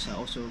Chinese are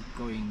also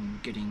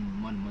getting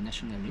more and more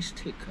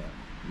nationalistic.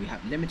 We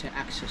have limited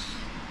access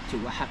to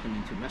what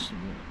happening to the rest of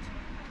the world.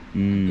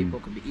 And people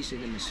could be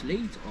easily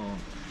misled,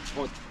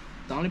 or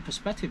the only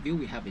perspective view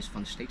we have is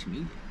from the state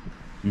media.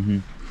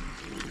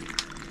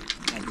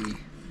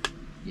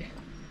 Yeah.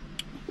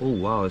 Oh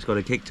wow, it's got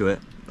a kick to it.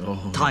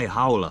 Oh. Tai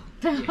hao le.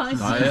 That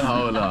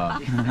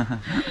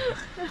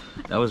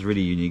That was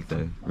really unique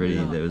though.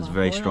 Really, there was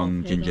very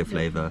strong ginger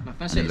flavour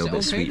and a little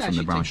bit sweet from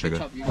the brown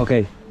sugar.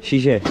 Okay,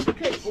 xie.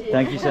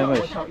 Thank you so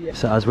much.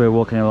 So as we're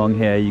walking along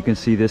here, you can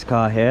see this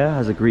car here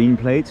has a green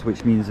plate,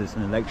 which means it's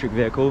an electric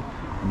vehicle.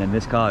 And then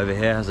this car over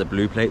here has a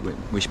blue plate,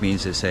 which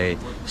means it's a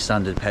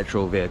standard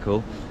petrol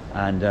vehicle.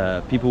 And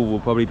people will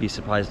probably be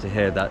surprised to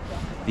hear that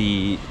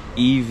the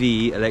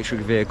EV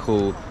electric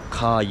vehicle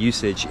car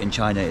usage in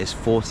China is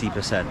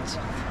 40%,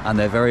 and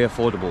they're very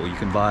affordable. You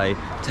can buy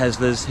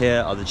Teslas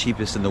here, are the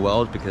cheapest in the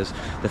world because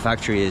the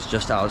factory is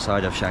just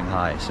outside of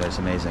Shanghai, so it's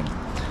amazing.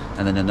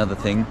 And then another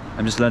thing,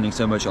 I'm just learning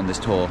so much on this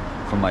tour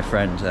from my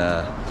friend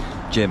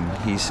Jim.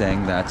 He's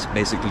saying that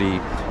basically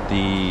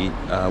the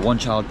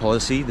one-child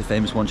policy, the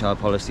famous one-child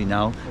policy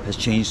now, has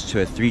changed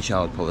to a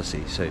three-child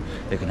policy. So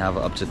they can have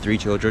up to 3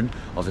 children,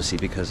 obviously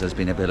because there's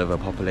been a bit of a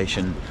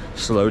population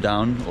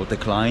slowdown or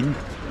decline,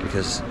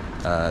 because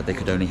they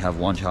could only have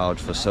 1 child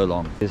for so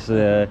long. It's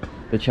the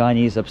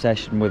Chinese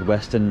obsession with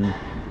Western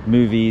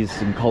movies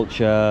and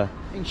culture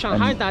in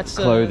Shanghai, and that's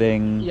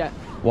clothing. Yeah.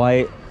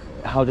 Why?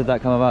 How did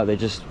that come about? They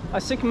just...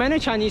 I think many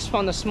Chinese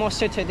from the small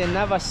city, they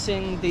never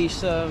seen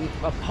these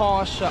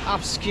posh,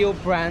 upscale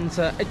brands.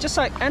 It's just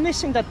like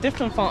anything that's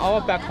different from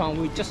our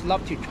background, we just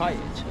love to try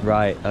it.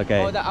 Right,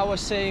 okay. Or that I would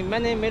say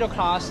many middle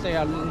class, they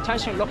are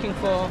intentionally looking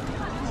for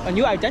a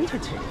new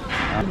identity.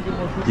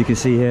 You can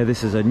see here,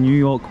 this is a New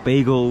York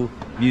Bagel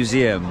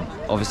Museum.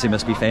 Obviously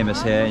must be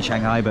famous here in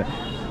Shanghai, but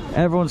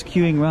everyone's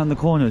queuing around the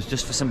corners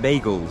just for some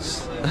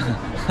bagels.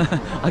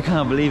 I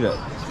can't believe it.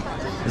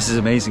 This is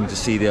amazing to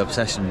see the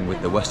obsession with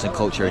the Western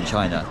culture in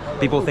China.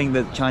 People think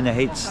that China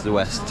hates the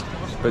West,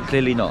 but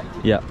clearly not.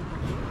 Yeah.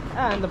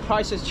 And the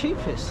price is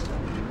cheapest.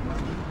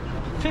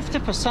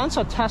 50%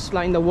 of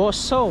Tesla in the world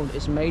sold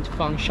is made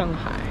from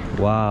Shanghai.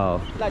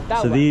 Wow. Like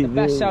that one, the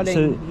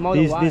best-selling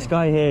Model Y. This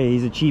guy here,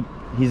 he's a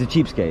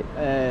cheapskate.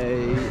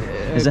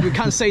 You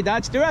can't say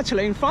that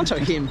directly in front of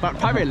him, but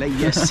privately,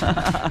 yes.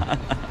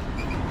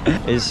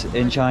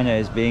 In China,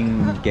 is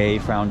being gay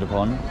frowned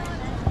upon?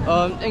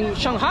 In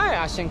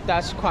Shanghai, I think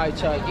that's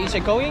quite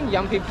easygoing.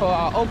 Young people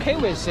are okay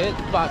with it,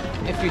 but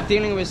if you're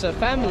dealing with a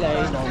family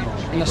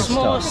in a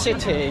small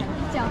city,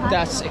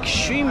 that's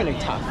extremely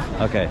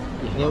tough. Okay,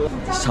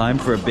 it's time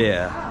for a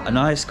beer. An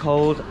ice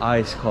cold.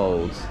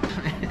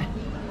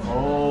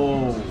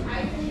 Oh,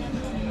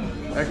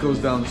 that goes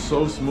down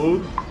so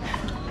smooth.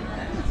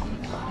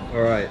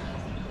 All right,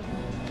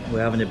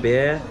 we're having a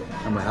beer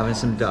and we're having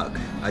some duck.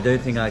 I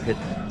don't think I could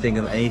think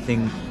of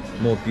anything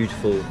more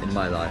beautiful in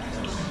my life.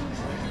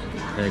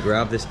 I'm gonna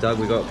grab this duck.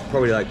 We got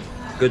probably like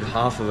a good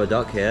half of a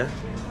duck here.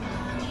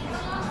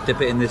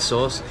 Dip it in this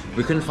sauce.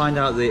 We couldn't find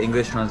out the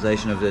English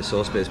translation of this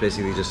sauce, but it's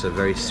basically just a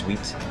very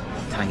sweet,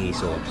 tangy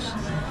sauce.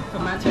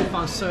 Fermented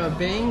from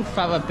soybean,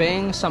 fava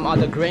bean, some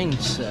other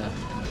grains.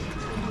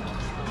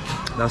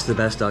 That's the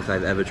best duck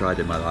I've ever tried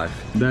in my life.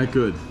 That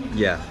good?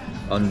 Yeah,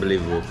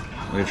 unbelievable.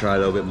 I'm gonna try a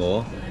little bit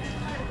more.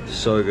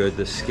 So good,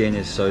 the skin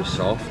is so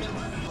soft.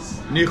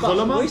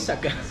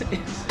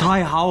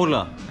 Thai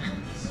howler.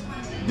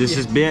 This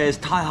is beer is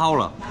Thai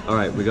howler. All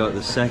right, we got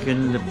the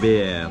second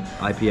beer,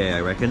 IPA, I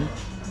reckon.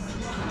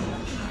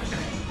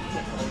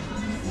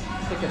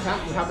 Take your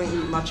time. We haven't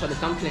eaten much of the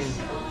dumpling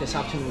this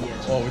afternoon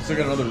yet. Oh, we still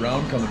got another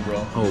round coming,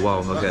 bro. Oh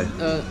wow, okay.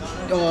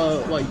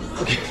 Well,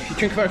 okay, you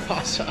drink very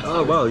fast.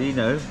 Oh well, you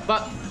know.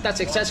 But that's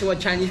exactly what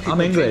Chinese people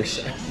I'm English.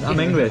 drink. I'm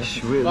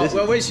English. Well,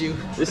 where was you?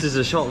 This is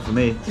a shot for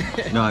me.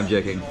 No, I'm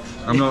joking.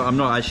 I'm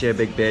not actually a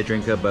big beer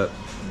drinker, but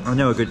I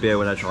know a good beer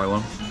when I try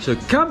one. So,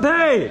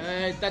 Kampai!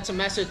 That's a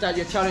message that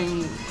you're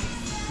telling.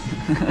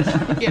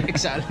 Yeah,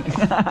 exactly.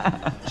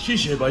 谢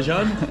谢白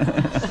山.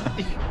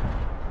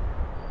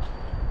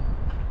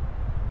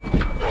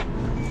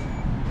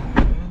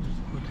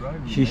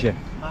 Shisha.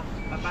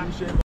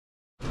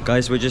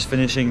 Guys, we're just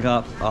finishing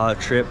up our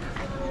trip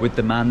with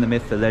the man, the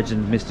myth, the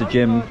legend, Mr.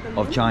 Jim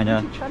of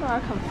China.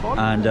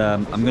 And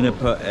I'm going to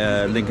put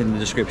a link in the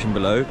description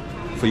below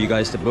for you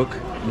guys to book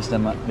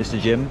Mr.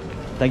 Jim.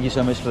 Thank you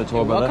so much for the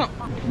tour, brother.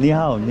 Ni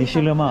hao, ni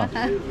shi le ma?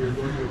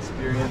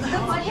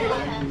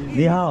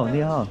 Ni hao,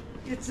 ni hao.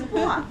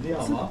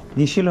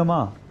 Ni shi le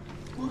ma?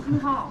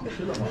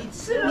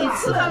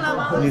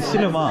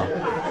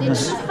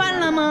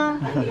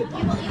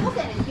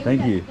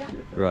 Thank you.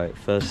 Right,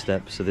 first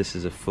step. So this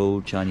is a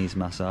full Chinese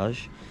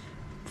massage,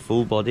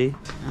 full body.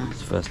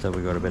 So first up,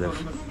 we got a bit of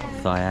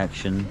thigh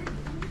action.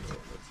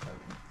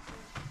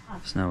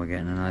 So now we're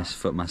getting a nice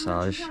foot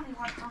massage.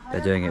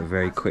 They're doing it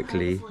very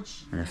quickly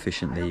and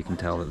efficiently. You can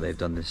tell that they've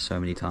done this so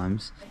many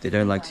times. They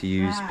don't like to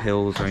use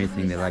pills or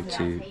anything. They like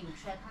to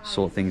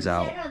sort things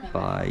out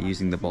by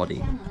using the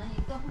body.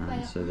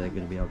 And so they're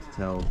going to be able to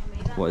tell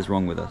what is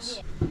wrong with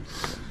us.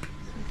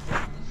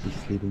 He's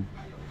sleeping.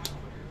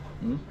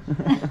 I'm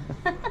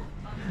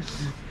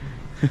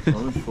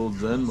in full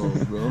zen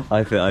mode, bro.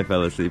 I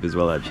fell asleep as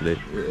well, actually.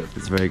 Yeah.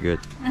 It's very good.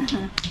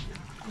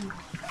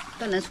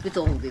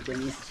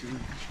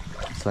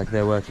 It's like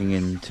they're working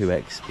in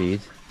 2x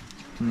speed.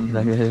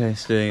 Like they're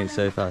just doing it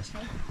so fast.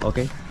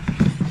 Okay.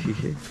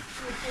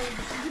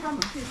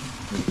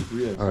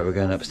 Alright, we're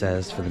going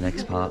upstairs for the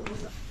next part.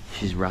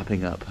 She's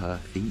wrapping up her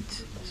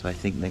feet, so I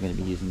think they're going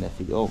to be using their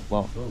feet. Oh,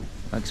 wow.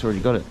 Mac's already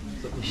got it.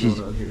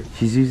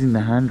 She's using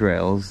the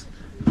handrails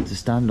to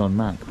stand on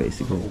Mac,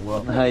 basically.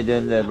 Oh, wow. How you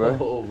doing there, bro?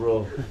 Oh,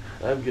 bro.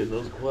 I'm getting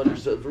those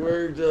quadriceps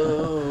worked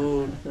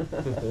out.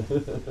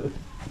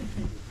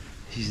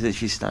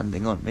 She's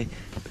standing on me,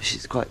 but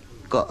she's got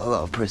a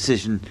lot of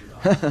precision.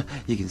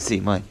 You can see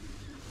my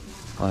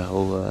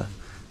whole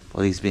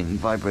body's being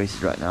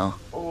vibrated right now.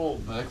 Oh,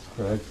 back's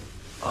cracked.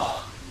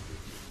 Oh.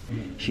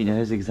 She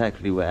knows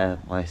exactly where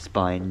my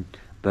spine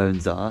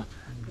bones are.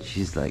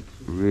 She's like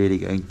really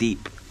going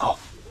deep. Oh.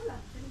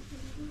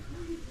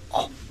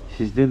 Oh.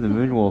 She's doing the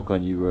moonwalk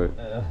on you, bro.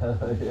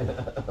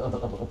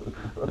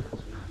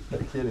 I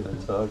can't even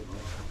talk.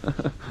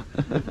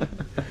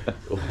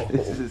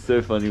 This is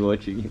so funny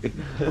watching you.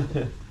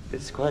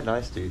 It's quite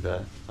nice to do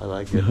that. I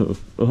like it.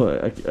 Oh,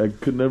 I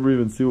could never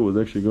even see what was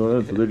actually going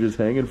on, so they're just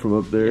hanging from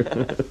up there.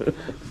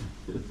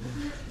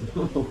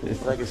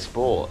 It's like a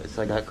sport. It's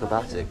like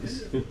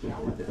acrobatics.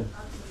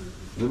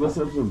 They must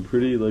have some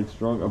pretty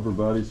strong upper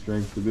body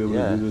strength to be able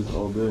to do this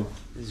all day.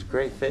 This is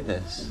great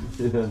fitness.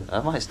 Yeah. I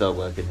might start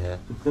working here.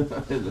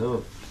 I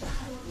know.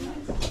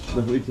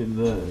 Then we can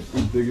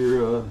eat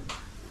bigger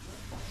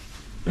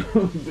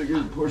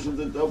bigger portions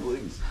of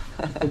dumplings.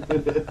 I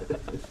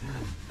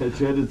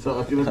tried to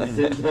talk, and at the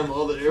same time,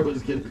 all the air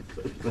was getting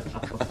pushed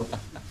out.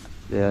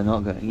 They are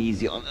not going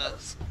easy on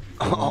us.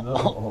 Oh,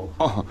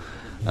 no.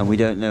 And we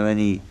don't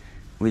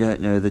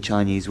know the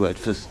Chinese word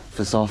for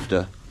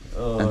softer.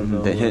 Oh, and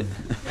no. they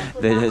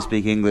don't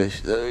speak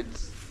English, so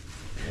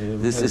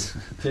this is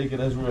take it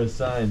as we're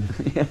assigned.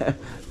 Yeah,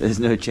 there's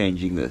no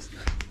changing this.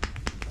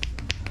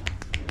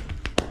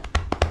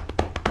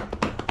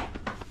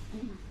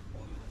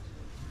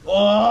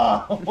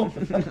 Oh!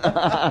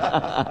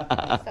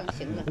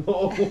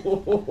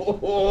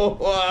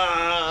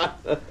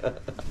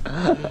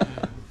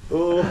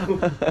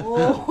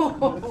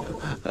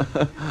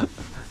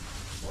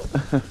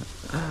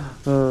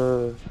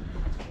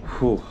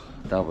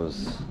 That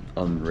was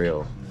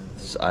unreal.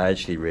 I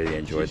actually really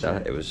enjoyed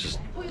that. It was just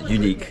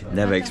unique.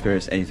 Never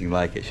experienced anything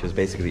like it. She was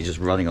basically just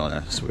running on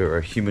us. We were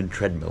a human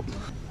treadmill.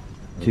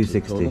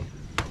 260.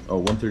 Oh,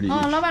 130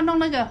 each. 老板弄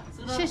那个，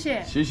谢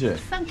谢。谢谢。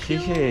 Thank 谢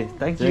you. 谢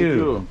Thank Thank you.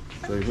 you.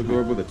 So you hook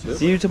over with a tip?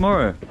 See you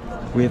tomorrow.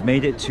 We have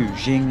made it to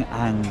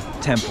Jing'an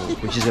Temple,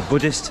 which is a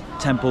Buddhist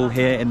temple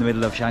here in the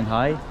middle of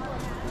Shanghai.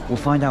 We'll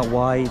find out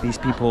why these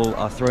people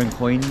are throwing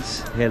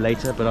coins here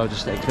later, but I'll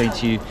just explain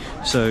to you.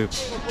 So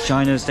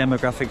China's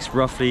demographics,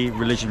 roughly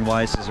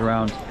religion-wise, is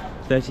around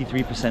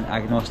 33%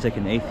 agnostic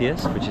and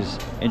atheist, which is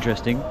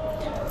interesting.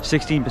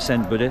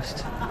 16%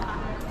 Buddhist.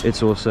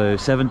 It's also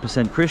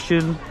 7%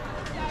 Christian,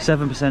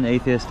 7%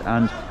 atheist,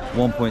 and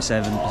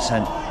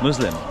 1.7%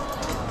 Muslim.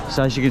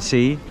 So as you can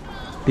see,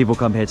 people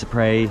come here to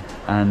pray,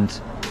 and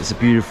it's a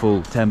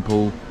beautiful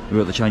temple. We've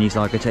got the Chinese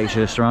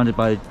architecture surrounded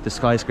by the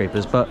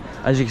skyscrapers, but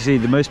as you can see,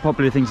 the most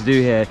popular thing to do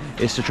here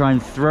is to try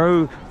and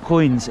throw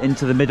coins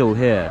into the middle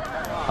here.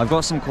 I've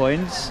got some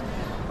coins,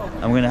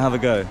 and we're gonna have a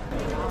go.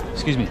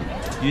 Excuse me,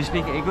 do you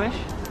speak English?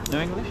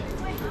 No English? Do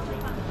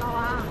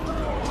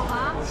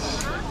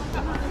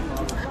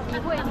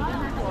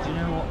you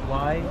know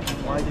why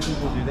do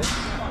people do this?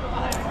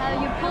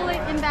 You pull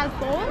it in that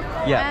bowl,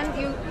 Yeah. and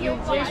your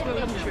wish will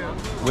come true.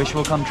 Wish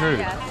will come true.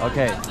 Yes.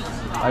 Okay.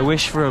 I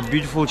wish for a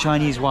beautiful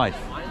Chinese wife.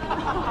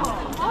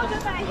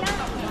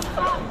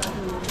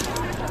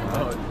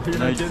 You're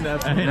not getting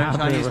that. No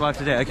Chinese wife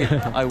today. Okay.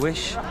 I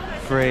wish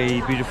for a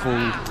beautiful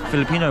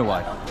Filipino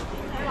wife.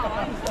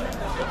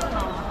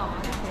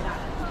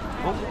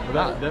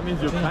 Well, that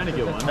means you'll kind of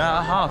get one.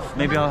 Half.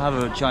 Maybe I'll have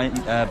a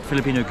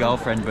Filipino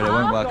girlfriend, but it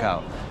won't work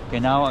out. Okay,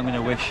 now I'm going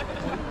to wish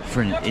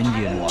for an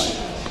Indian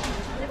wife.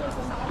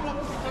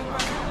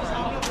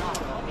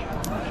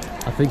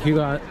 I think you're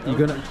gonna.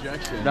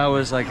 That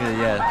was like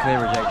a clear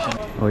rejection.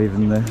 Or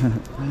even the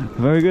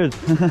very good.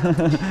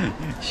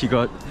 She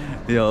got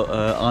the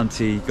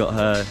auntie got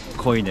her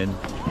coin in.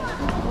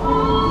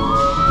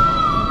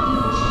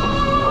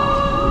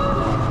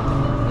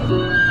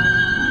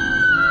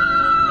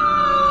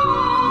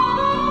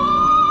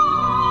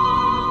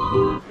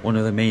 One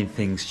of the main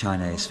things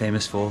China is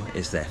famous for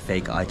is their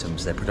fake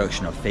items, their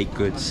production of fake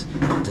goods,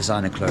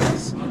 designer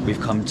clothes. We've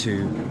come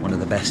to one of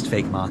the best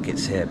fake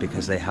markets here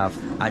because they have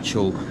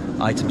actual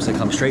items that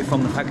come straight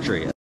from the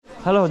factory.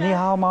 Hello, 你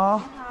好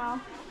吗?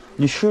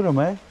 你吃了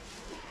没?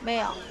 没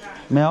有.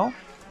 没有?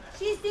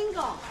 She's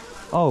single.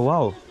 Oh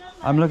wow,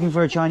 I'm looking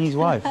for a Chinese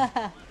wife.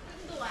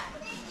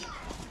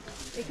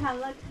 You can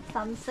look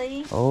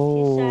something.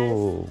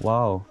 Oh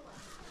wow.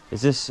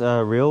 Is this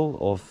real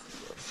or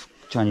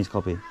Chinese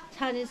copy?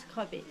 Chinese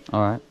copy.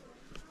 Alright.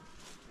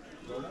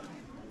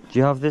 Do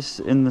you have this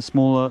in the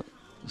smaller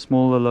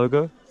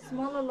logo?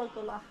 Smaller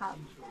logo I have.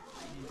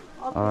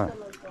 Alright. The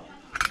logo.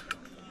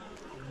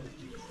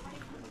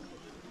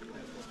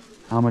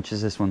 How much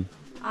is this one?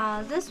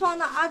 This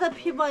one, other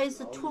people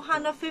is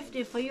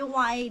 250, for you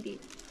 180.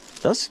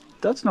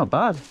 That's not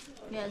bad.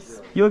 Yes.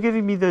 You're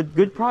giving me the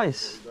good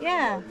price.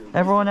 Yeah.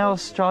 Everyone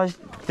else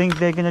think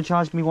they're gonna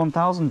charge me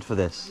 1,000 for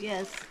this.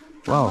 Yes.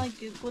 Wow. I'm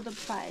give good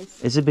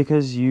price. Is it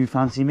because you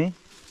fancy me?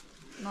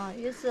 No,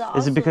 it's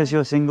Is it because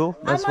you're single?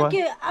 That's why?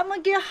 I'm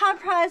gonna give high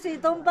price. You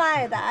don't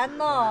buy it. I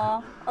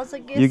know. Also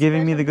give. You're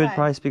giving me the special good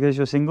price because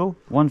you're single?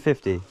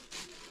 150.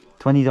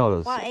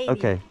 $20. 180.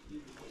 Okay.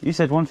 You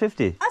said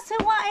 150. I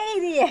said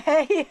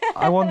 180.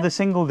 I want the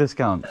single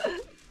discount.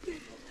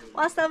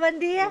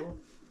 170.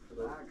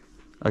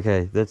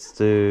 Okay, let's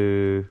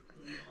do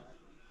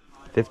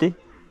 50?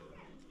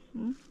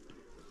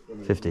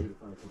 50.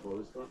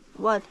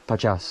 What?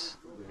 Pachas.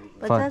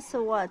 But Fi- that's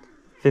what?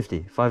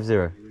 50.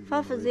 50.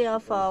 50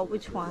 for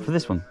which one? For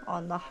this one. Oh,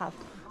 not half.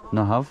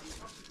 No half?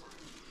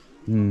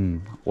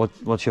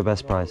 What's your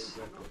best price?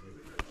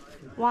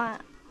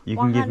 You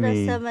can give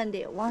me.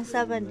 170.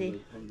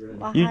 170.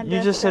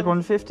 You just said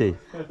 150.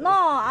 No,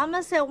 I'm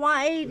gonna say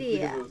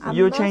 180.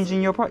 You're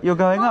changing your price. You're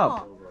going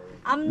up.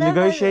 I'm never,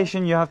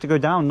 Negotiation, you have to go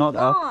down, not no,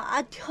 up.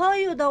 I tell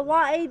you the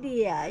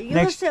 180. You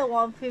Next- say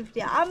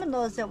 150. I'm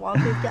not say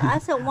 150. I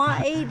said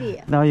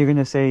 180. Now you're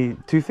gonna say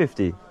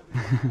 250.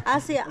 I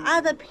say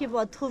other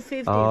people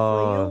 250 for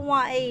Oh. you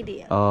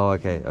 180. Oh,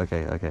 okay.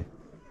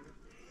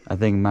 I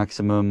think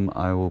maximum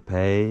I will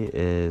pay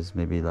is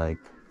maybe like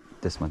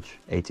this much,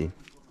 80.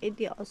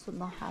 80 also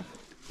not half.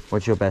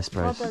 What's your best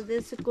price? But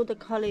this good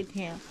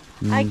quality.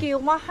 I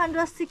give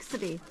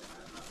 160.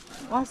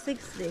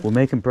 160. We're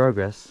making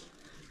progress.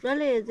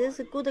 Really, this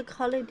is good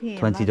quality.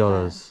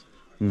 $20.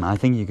 I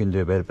think you can do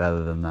a bit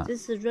better than that.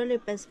 This is really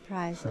best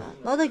price.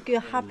 Not a good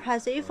high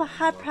price. If a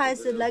high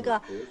price is like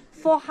a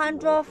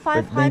 400,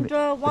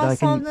 500,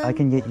 1,000. I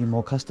can get you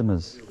more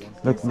customers.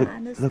 Look, Yes, I look,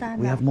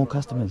 understand we have that. more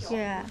customers.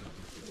 Yeah.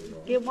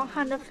 Give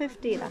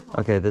 150 lah.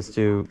 Okay, let's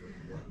do.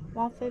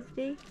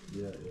 150.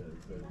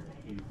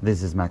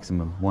 This is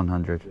maximum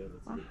 100.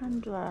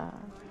 100.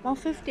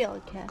 150.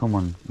 Okay. Come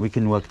on, we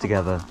can work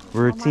together.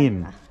 We're a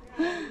team.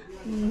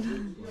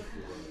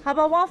 How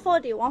about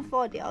 140?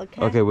 140.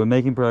 Okay. Okay, we're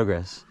making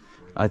progress.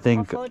 I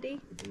think 140.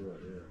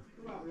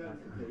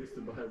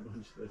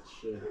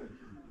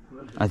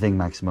 I think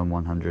maximum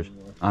 100.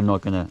 I'm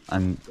not gonna.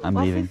 I'm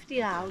leaving. 150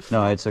 lah. Okay.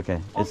 No, it's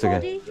okay. It's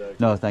okay. 140?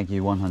 No, thank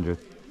you. 100.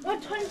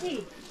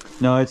 120.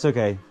 No, it's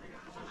okay.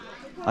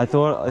 I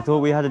thought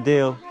we had a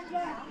deal.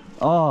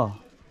 Oh,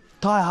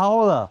 太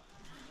好了.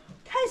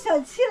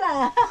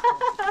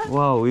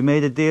 Wow, we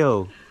made a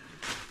deal.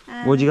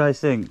 What do you guys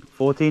think?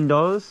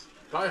 $14?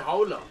 太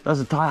好了.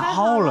 That's a 太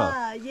好了.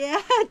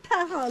 Yeah,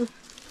 太好了.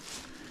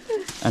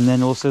 And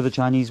then also the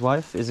Chinese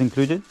wife is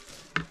included?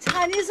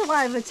 Chinese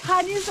wife,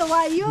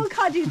 you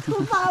country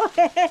too far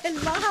away.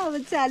 Not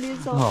have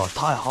Chinese wife. Oh,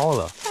 太好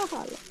了. 太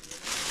好了.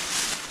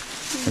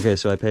 Okay,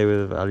 so I pay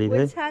with Alipay?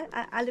 Which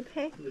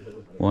Alipay?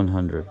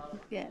 100.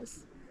 Yes.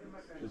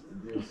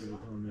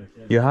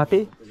 You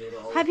happy?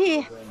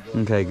 Happy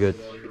Okay, good.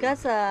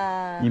 because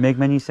You make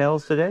many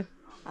sales today?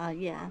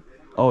 yeah.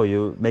 Oh,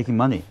 you're making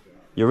money.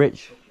 You're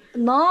rich.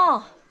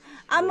 No,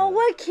 I'm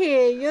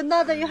working. You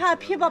know that you have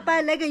people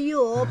buy like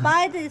you,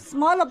 buy the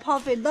smaller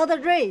profit, not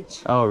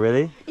rich. Oh,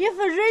 really? If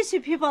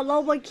rich people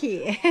not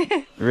working,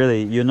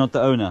 Really? You're not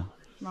the owner?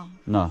 no,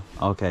 No.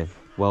 Okay.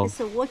 Well, it's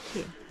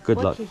working. good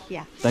luck. Working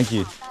here. Thank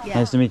you. Yeah.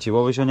 Nice to meet you.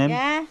 What was your name?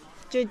 Yeah,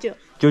 Jojo.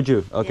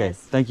 Juju. Okay. Yes.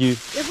 Thank you.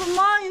 If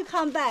more, you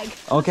come back.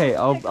 Okay,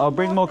 I'll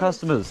bring more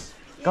customers.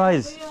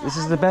 Guys, this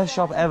is the best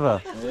shop ever.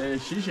 Hey,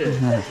 谢谢.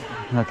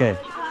 Okay.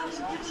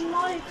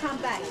 More, you come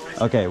back.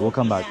 Okay, we'll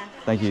come back.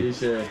 Thank you. 谢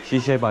谢. 谢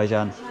谢白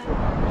江.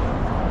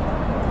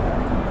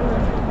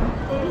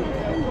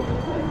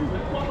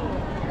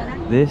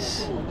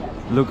 This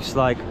looks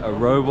like a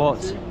robot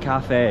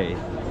cafe.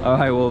 All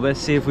right, well, let's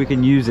see if we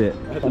can use it.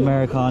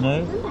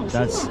 Americano,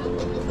 that's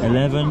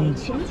 11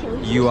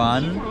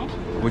 yuan,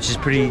 which is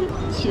pretty.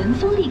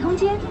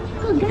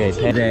 Okay,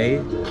 per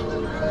day.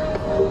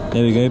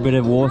 There we go, a bit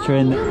of water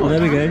in. Oh,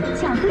 there we go.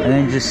 And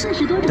then just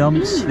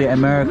dumps the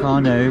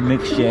Americano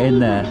mixture in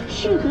there.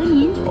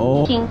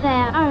 Oh. Can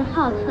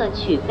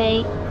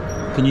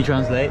you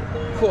translate?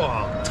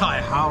 哇，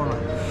太好了。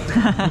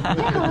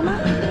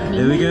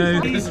 Here we go.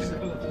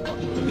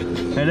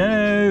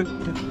 Hello.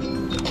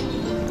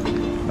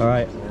 All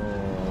right.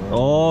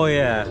 Oh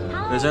yeah.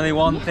 There's only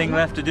one thing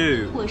left to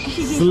do.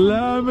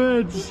 Slam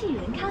it!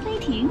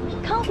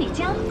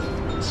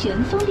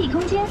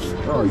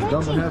 Oh, he's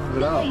dumping half of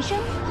it out.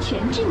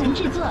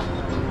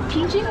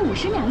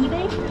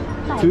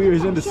 2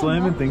 years into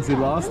slamming, thinks he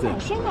lost it.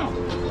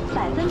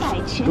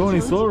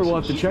 Going slower, we'll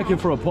have to check it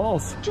for a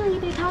pulse.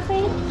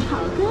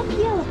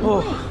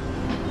 Oh.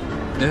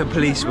 The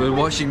police were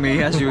watching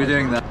me as you were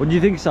doing that. What do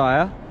you think,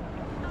 sire?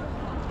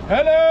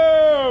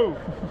 Hello!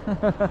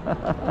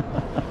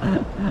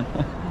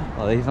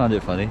 Oh, he found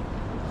it funny.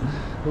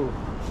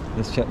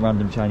 Let's check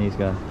random Chinese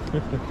guy.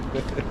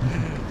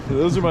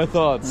 Those are my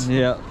thoughts.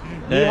 Yeah.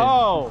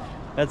 Yeehaw!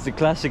 That's the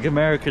classic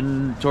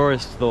American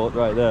tourist thought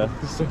right there.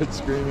 Start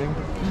screaming.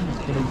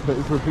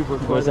 For people.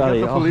 Where's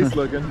Ali? The police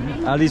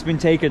looking. Ali's been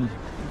taken.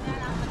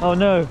 Oh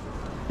no,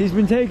 he's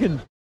been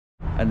taken.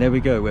 And there we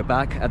go, we're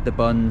back at the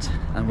Bund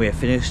and we're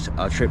finished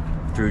our trip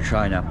through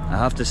China. I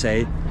have to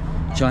say,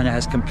 China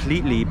has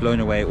completely blown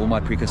away all my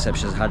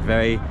preconceptions. I had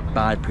very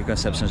bad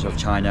preconceptions of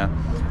China,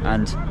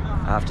 and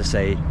I have to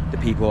say the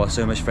people are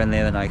so much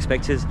friendlier than I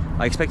expected.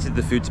 I expected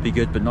the food to be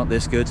good, but not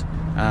this good.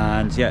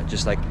 And yeah,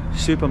 just like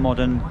super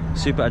modern,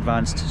 super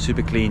advanced,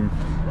 super clean.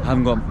 I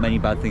haven't got many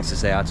bad things to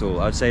say at all.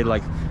 I'd say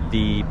like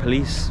the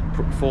police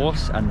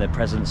force and the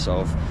presence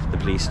of the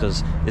police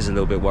is a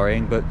little bit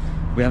worrying, but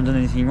we haven't done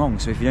anything wrong.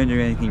 So if you don't do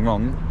anything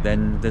wrong,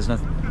 then there's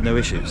no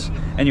issues.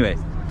 Anyway,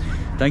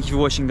 thank you for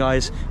watching,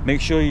 guys.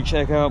 Make sure you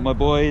check out my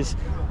boys'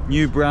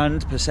 new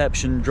brand,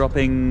 Perception,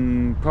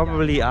 dropping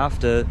probably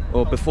after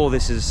or before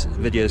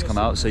videos come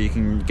out, so you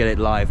can get it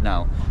live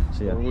now.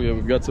 So yeah.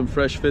 We've got some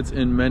fresh fits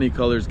in many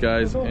colors,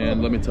 guys,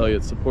 and let me tell you,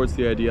 it supports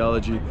the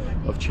ideology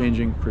of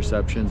changing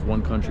perceptions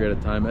one country at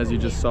a time. As you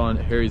just saw in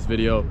Harry's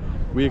video,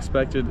 we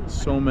expected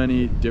so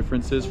many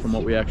differences from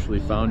what we actually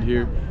found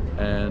here,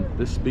 and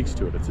this speaks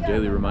to it. It's a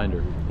daily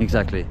reminder.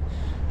 Exactly.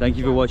 Thank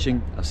you for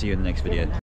watching. I'll see you in the next video.